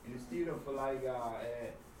 Instead of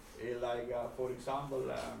for example,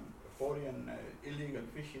 foreign illegal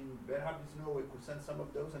fishing, perhaps Norway could send some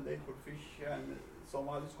of those and they could fish and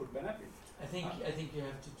Somalis could benefit. I think you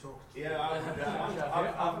have to talk to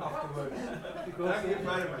afterwards. Thank you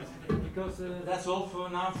very much. Because that's all for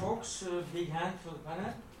now, folks. Big hand for the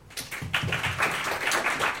panel.